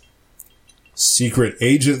 Secret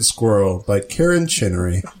Agent Squirrel by Karen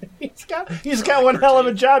Chinnery. He's got one hell of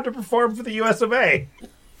a job to perform for the US of A.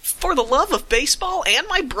 For the Love of Baseball and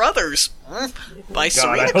My Brothers by God,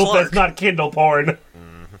 Serena I hope Clark. that's not Kindle porn.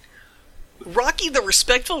 Rocky the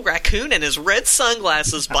Respectful Raccoon and His Red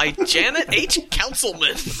Sunglasses by Janet H.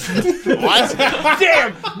 Councilman. What?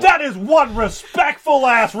 Damn, that is one respectful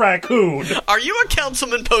ass raccoon. Are you a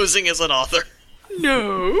councilman posing as an author?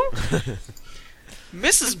 No.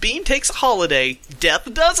 Mrs. Bean Takes a Holiday,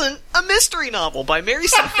 Death Doesn't, a mystery novel by Mary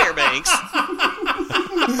Sue Fairbanks.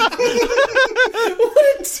 What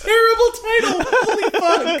a terrible title! Holy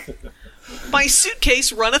fuck! My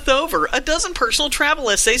Suitcase Runneth Over, a dozen personal travel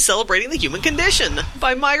essays celebrating the human condition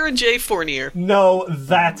by Myra J. Fournier. No,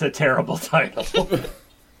 that's a terrible title.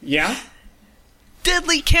 Yeah?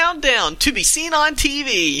 Deadly Countdown, to be seen on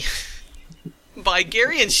TV by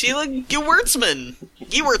Gary and Sheila Gewurtzman.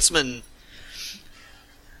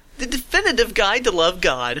 The Definitive Guide to Love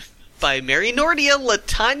God by Mary Nordia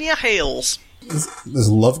Latanya Hales. This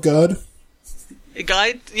Love God? A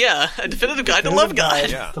definitive guide to love God.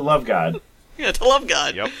 Yeah. To love God. Yeah, to love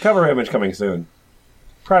God. Yep. Cover image coming soon.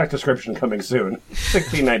 Product description coming soon.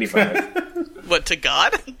 $16.95. What, to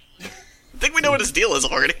God? I think we know what his deal is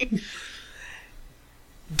already.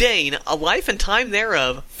 Dane, A Life and Time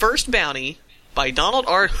Thereof, First Bounty by Donald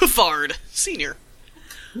R. Huffard, Sr.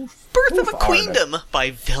 Birth of a Queendom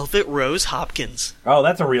by Velvet Rose Hopkins. Oh,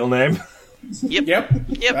 that's a real name. Yep.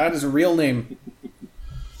 That is a real name.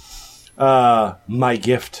 My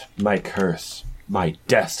Gift, My Curse, My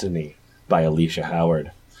Destiny by Alicia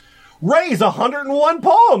Howard. Raise 101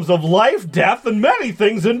 Poems of Life, Death, and Many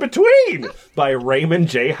Things in Between by Raymond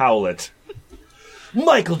J. Howlett.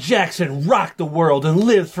 Michael Jackson Rocked the World and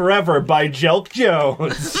Lives Forever by Jelk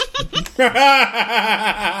Jones.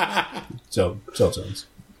 Jell Jones.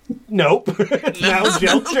 Nope. It's now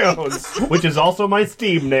Jelk Jones, which is also my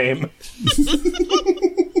Steam name.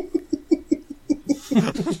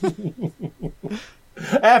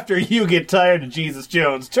 After you get tired of Jesus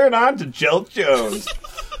Jones, turn on to Jelk Jones.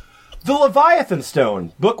 The Leviathan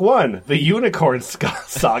Stone, Book 1, The Unicorn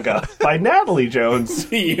Saga by Natalie Jones.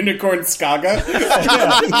 The Unicorn Skaga?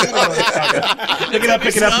 Pick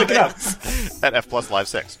it up. At F Plus Live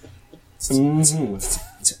 6.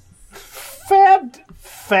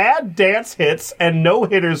 Fad Dance Hits and No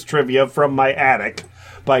Hitters Trivia from My Attic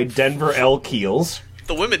by Denver L. Keels.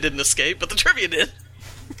 The women didn't escape, but the trivia did.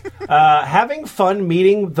 Having fun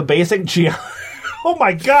meeting the basic Oh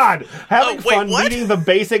my god! Having fun what? meeting the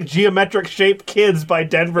basic geometric shaped kids by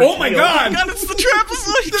Denver. Oh my Keels. god! God, it's the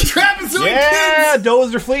trapezoid! The Trapezoid Yeah, Kids!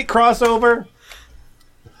 Dozer Fleet crossover.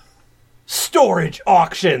 Storage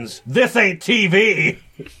auctions. This ain't TV.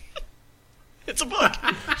 It's a book.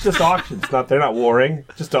 It's just auctions. They're not warring.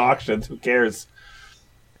 Just auctions. Who cares?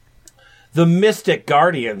 The Mystic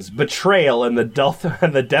Guardians: Betrayal and the Death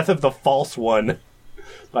of the False One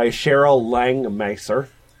by Cheryl Langmaser.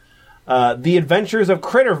 The Adventures of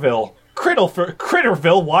Critterville.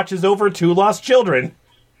 Critterville watches over 2 lost children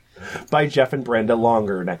by Jeff and Brenda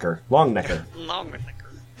Longnecker.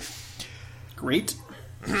 Great.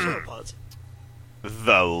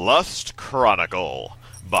 The Lust Chronicle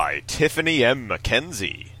by Tiffany M.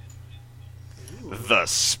 McKenzie. The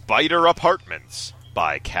Spider Apartments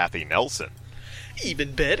by Kathy Nelson.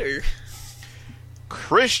 Even better.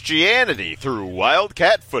 Christianity Through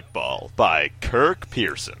Wildcat Football by Kirk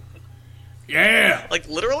Pearson. Yeah! Like,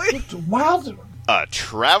 literally? Wild. A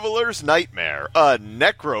Traveler's Nightmare, A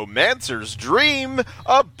Necromancer's Dream,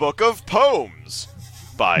 A Book of Poems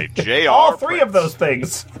by J.R. All 3 Prince. of those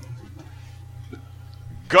things.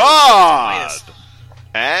 God! Minus.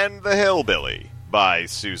 And The Hillbilly by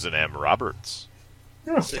Susan M. Roberts.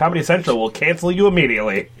 Comedy Central will cancel you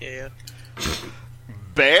immediately. Yeah.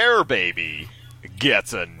 Bear Baby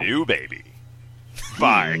Gets a New Baby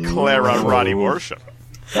by Clara Roddy Worsham.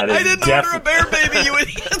 That is I didn't order a bear baby, you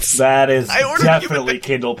idiots! That is I ordered definitely human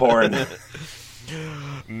Kindle porn.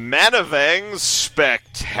 Manavang's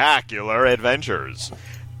Spectacular Adventures.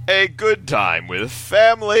 A Good Time with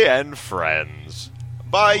Family and Friends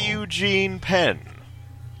by Eugene Penn.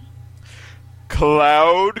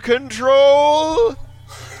 Cloud Control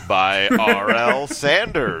by R.L.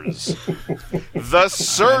 Sanders. The I know what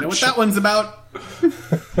Search that one's about.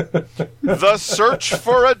 The Search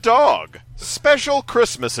for a Dog, Special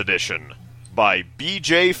Christmas Edition by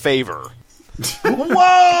B.J. Favor.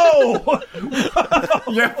 Whoa!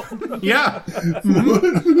 Yeah.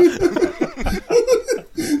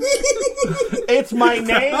 It's my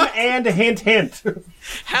name and hint, hint.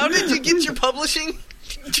 How did you get your publishing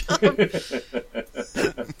job?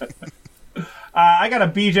 I got a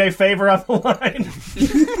BJ Favor on the line.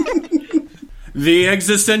 The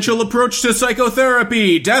Existential Approach to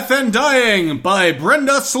Psychotherapy, Death and Dying by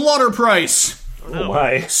Brenda Slaughterprice. Oh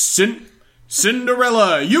my.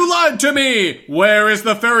 Cinderella, you lied to me! Where is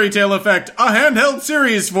the Fairy Tale Effect? A handheld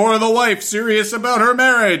series for the wife serious about her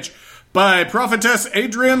marriage by Prophetess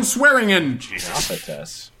Adrienne Swearingen.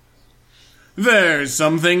 Prophetess. There's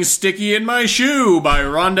Something Sticky in My Shoe by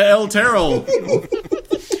Rhonda L. Terrell.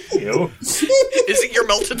 You? Is it your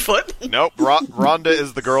melted foot? Nope, Rhonda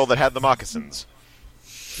is the girl that had the moccasins.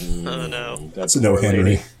 Oh, no. That's a no,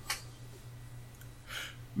 Henry.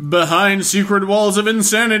 Behind Secret Walls of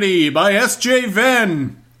Insanity by S.J.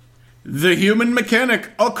 Venn. The Human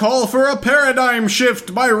Mechanic, A Call for a Paradigm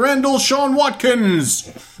Shift by Randall Sean Watkins.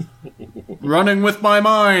 Running with My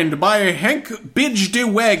Mind by Hank Bidge de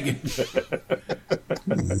Weg.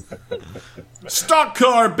 Stock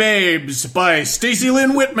Car Babes by Stacy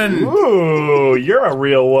Lynn Whitman. Ooh, you're a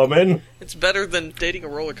real woman. It's better than dating a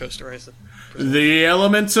roller coaster, I said. The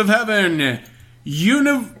Elements of Heaven.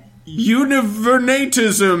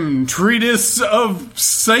 Univernatism, Treatise of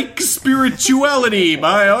Psych Spirituality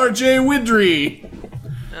by R.J. Widry.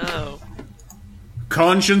 Oh.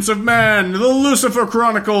 Conscience of Man, The Lucifer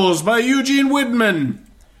Chronicles by Eugene Widman.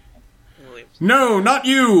 No, not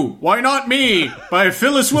you. Why not me? By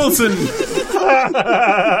Phyllis Wilson. This book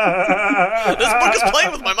is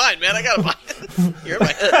playing with my mind, man. I gotta find it. You're in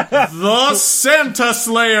my head. The Santa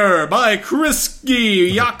Slayer by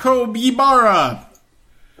Kriski Jacob Ibarra.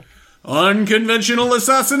 Unconventional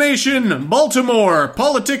Assassination, Baltimore,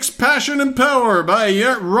 Politics, Passion, and Power by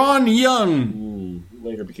Ron Young.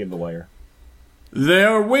 Later became The Wire. They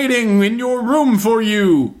Are Waiting in Your Room for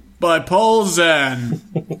You by Paul Zahn.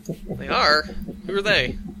 They are? Who are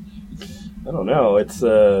they? I don't know. It's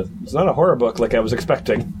not a horror book like I was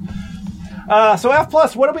expecting. So F+,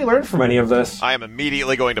 what have we learned from any of this? I am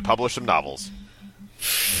immediately going to publish some novels.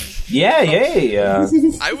 Yeah, yay.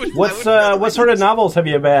 What sort of novels have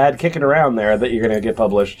you had kicking around there that you're going to get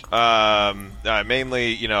published?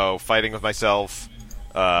 Mainly, fighting with myself,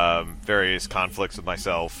 various conflicts with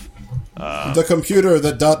myself. The computer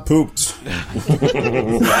that Dot pooped. I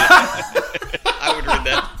would read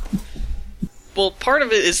that. Well, part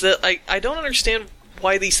of it is that I don't understand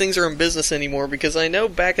why these things are in business anymore, because I know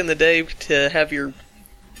back in the day to have your...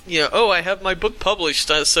 I have my book published,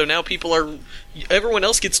 so now everyone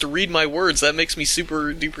else gets to read my words. That makes me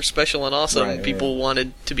super duper special and awesome. Right, people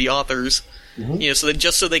wanted to be authors,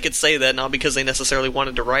 so they could say that, not because they necessarily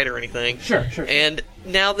wanted to write or anything. Sure. And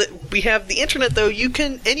now that we have the internet, though,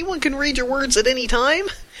 anyone can read your words at any time.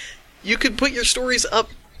 You could put your stories up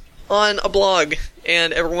on a blog,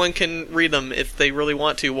 and everyone can read them if they really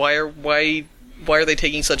want to. Why are they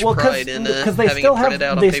taking such pride in having it printed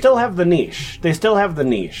out on paper? They still have the niche. They still have the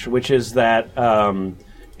niche, which is that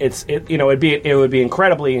it would be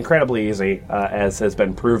incredibly easy, as has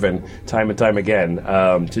been proven time and time again,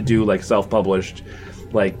 to do like self-published,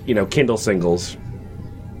 Kindle singles.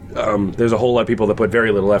 There's a whole lot of people that put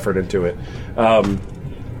very little effort into it.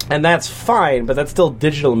 And that's fine, but that's still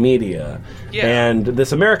digital media. Yeah. And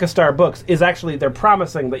this America Star Books is actually, they're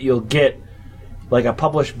promising that you'll get like a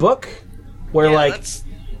published book where at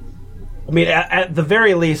the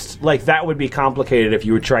very least, that would be complicated if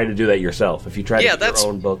you would try to do that yourself. If you tried to get your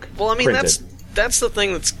own book printed. That's the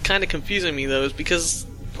thing that's kind of confusing me, though, is because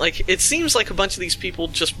it seems like a bunch of these people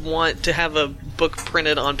just want to have a book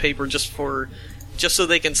printed on paper just so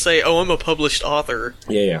they can say, "Oh, I'm a published author."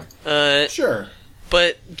 Yeah. Sure.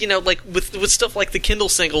 But, with stuff like the Kindle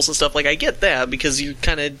singles and stuff, I get that, because you're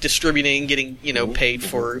kind of distributing and getting, paid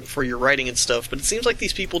for your writing and stuff. But it seems like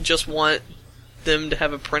these people just want them to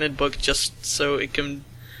have a printed book just so it can,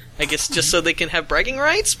 just so they can have bragging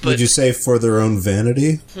rights. But would you say for their own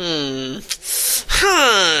vanity? Boots,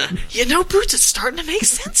 it's starting to make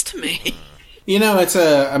sense to me.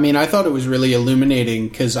 I thought it was really illuminating,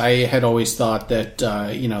 because I had always thought that,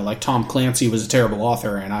 Tom Clancy was a terrible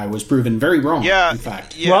author, and I was proven very wrong, in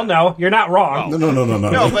fact. Yeah. Well, no, you're not wrong. No.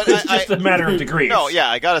 No, but it's just a matter of degrees. No, yeah,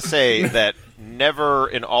 I gotta say that never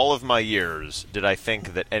in all of my years did I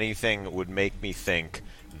think that anything would make me think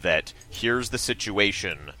that Here's the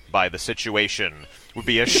Situation by The Situation would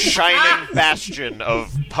be a shining bastion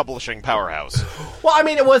of publishing powerhouse. Well,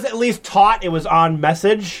 it was at least taught. It was on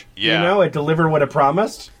message. Yeah. It delivered what it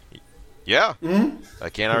promised. Yeah. Mm-hmm. I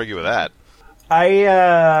can't argue with that.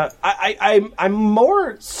 I'm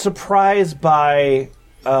more surprised by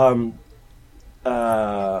that.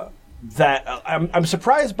 I'm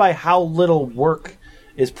surprised by how little work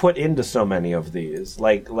is put into so many of these.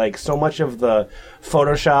 Like so much of the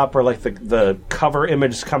Photoshop or like the cover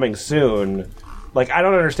image coming soon. Like, I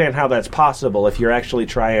don't understand how that's possible if you're actually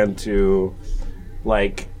trying to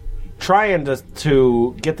get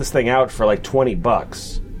this thing out for like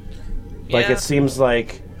 $20. Like, it seems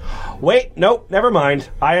like, wait, nope, never mind.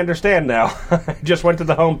 I understand now. I just went to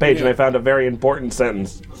the homepage and I found a very important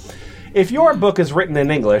sentence. If your book is written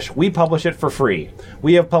in English, we publish it for free.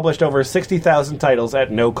 We have published over 60,000 titles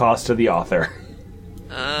at no cost to the author.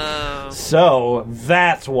 Oh. So,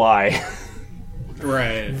 that's why.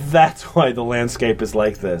 Right. That's why the landscape is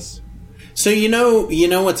like this. So you know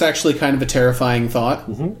what's actually kind of a terrifying thought?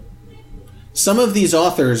 Mm-hmm. Some of these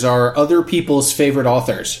authors are other people's favorite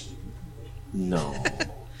authors. No.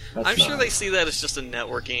 I'm sure they see that as just a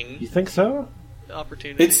networking You think so?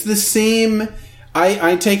 opportunity. It's the same...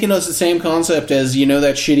 I take it as the same concept as,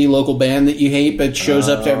 that shitty local band that you hate but shows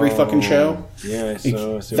up to every fucking show. Yeah,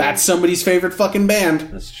 That's somebody's favorite fucking band.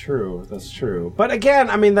 That's true. But again,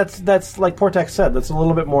 I mean, that's like Portex said, that's a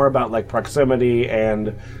little bit more about like proximity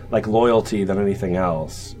and like loyalty than anything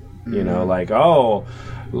else. Mm-hmm. You know, like,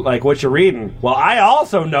 like what you're reading. Well, I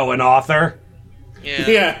also know an author.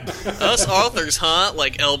 Yeah. Us authors, huh?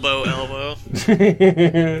 Like elbow. Have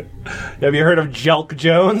you heard of Jelk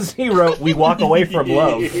Jones? He wrote We Walk Away from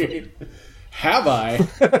Love. Have I?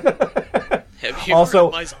 Have you heard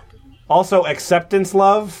of my zombie? Also Acceptance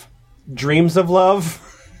Love, Dreams of Love,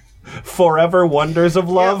 Forever Wonders of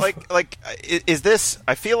Love. Yeah, is this...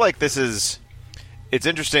 I feel like this is... It's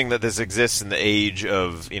interesting that this exists in the age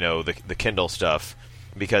of, the Kindle stuff.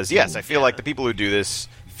 Because, yes, I feel like the people who do this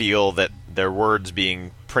feel that their words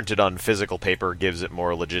being printed on physical paper gives it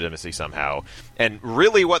more legitimacy somehow. And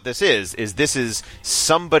really what this is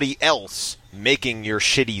somebody else making your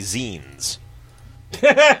shitty zines.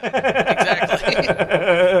 Exactly.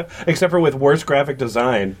 Except for with worse graphic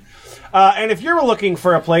design. And if you're looking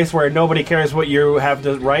for a place where nobody cares what you have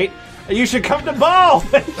to write, you should come to Ball!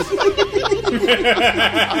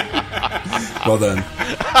 Well done.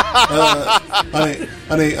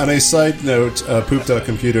 On a side note,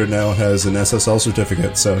 Poop.computer now has an SSL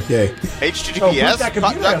certificate, so yay. HTTPS?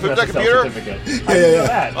 Poop.computer?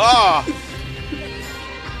 Yeah.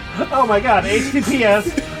 Oh my god,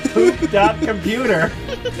 HTTPS Poop.computer.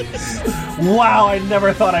 Wow, I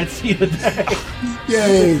never thought I'd see the day.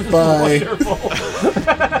 Yay, bye. Wonderful.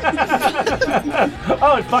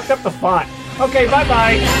 Oh, it fucked up the font. Okay,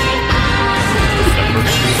 bye-bye.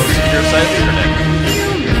 Secure site of the internet.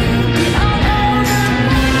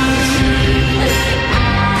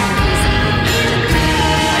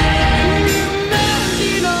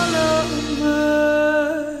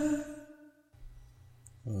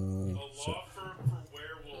 A law firm for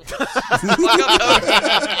werewolves.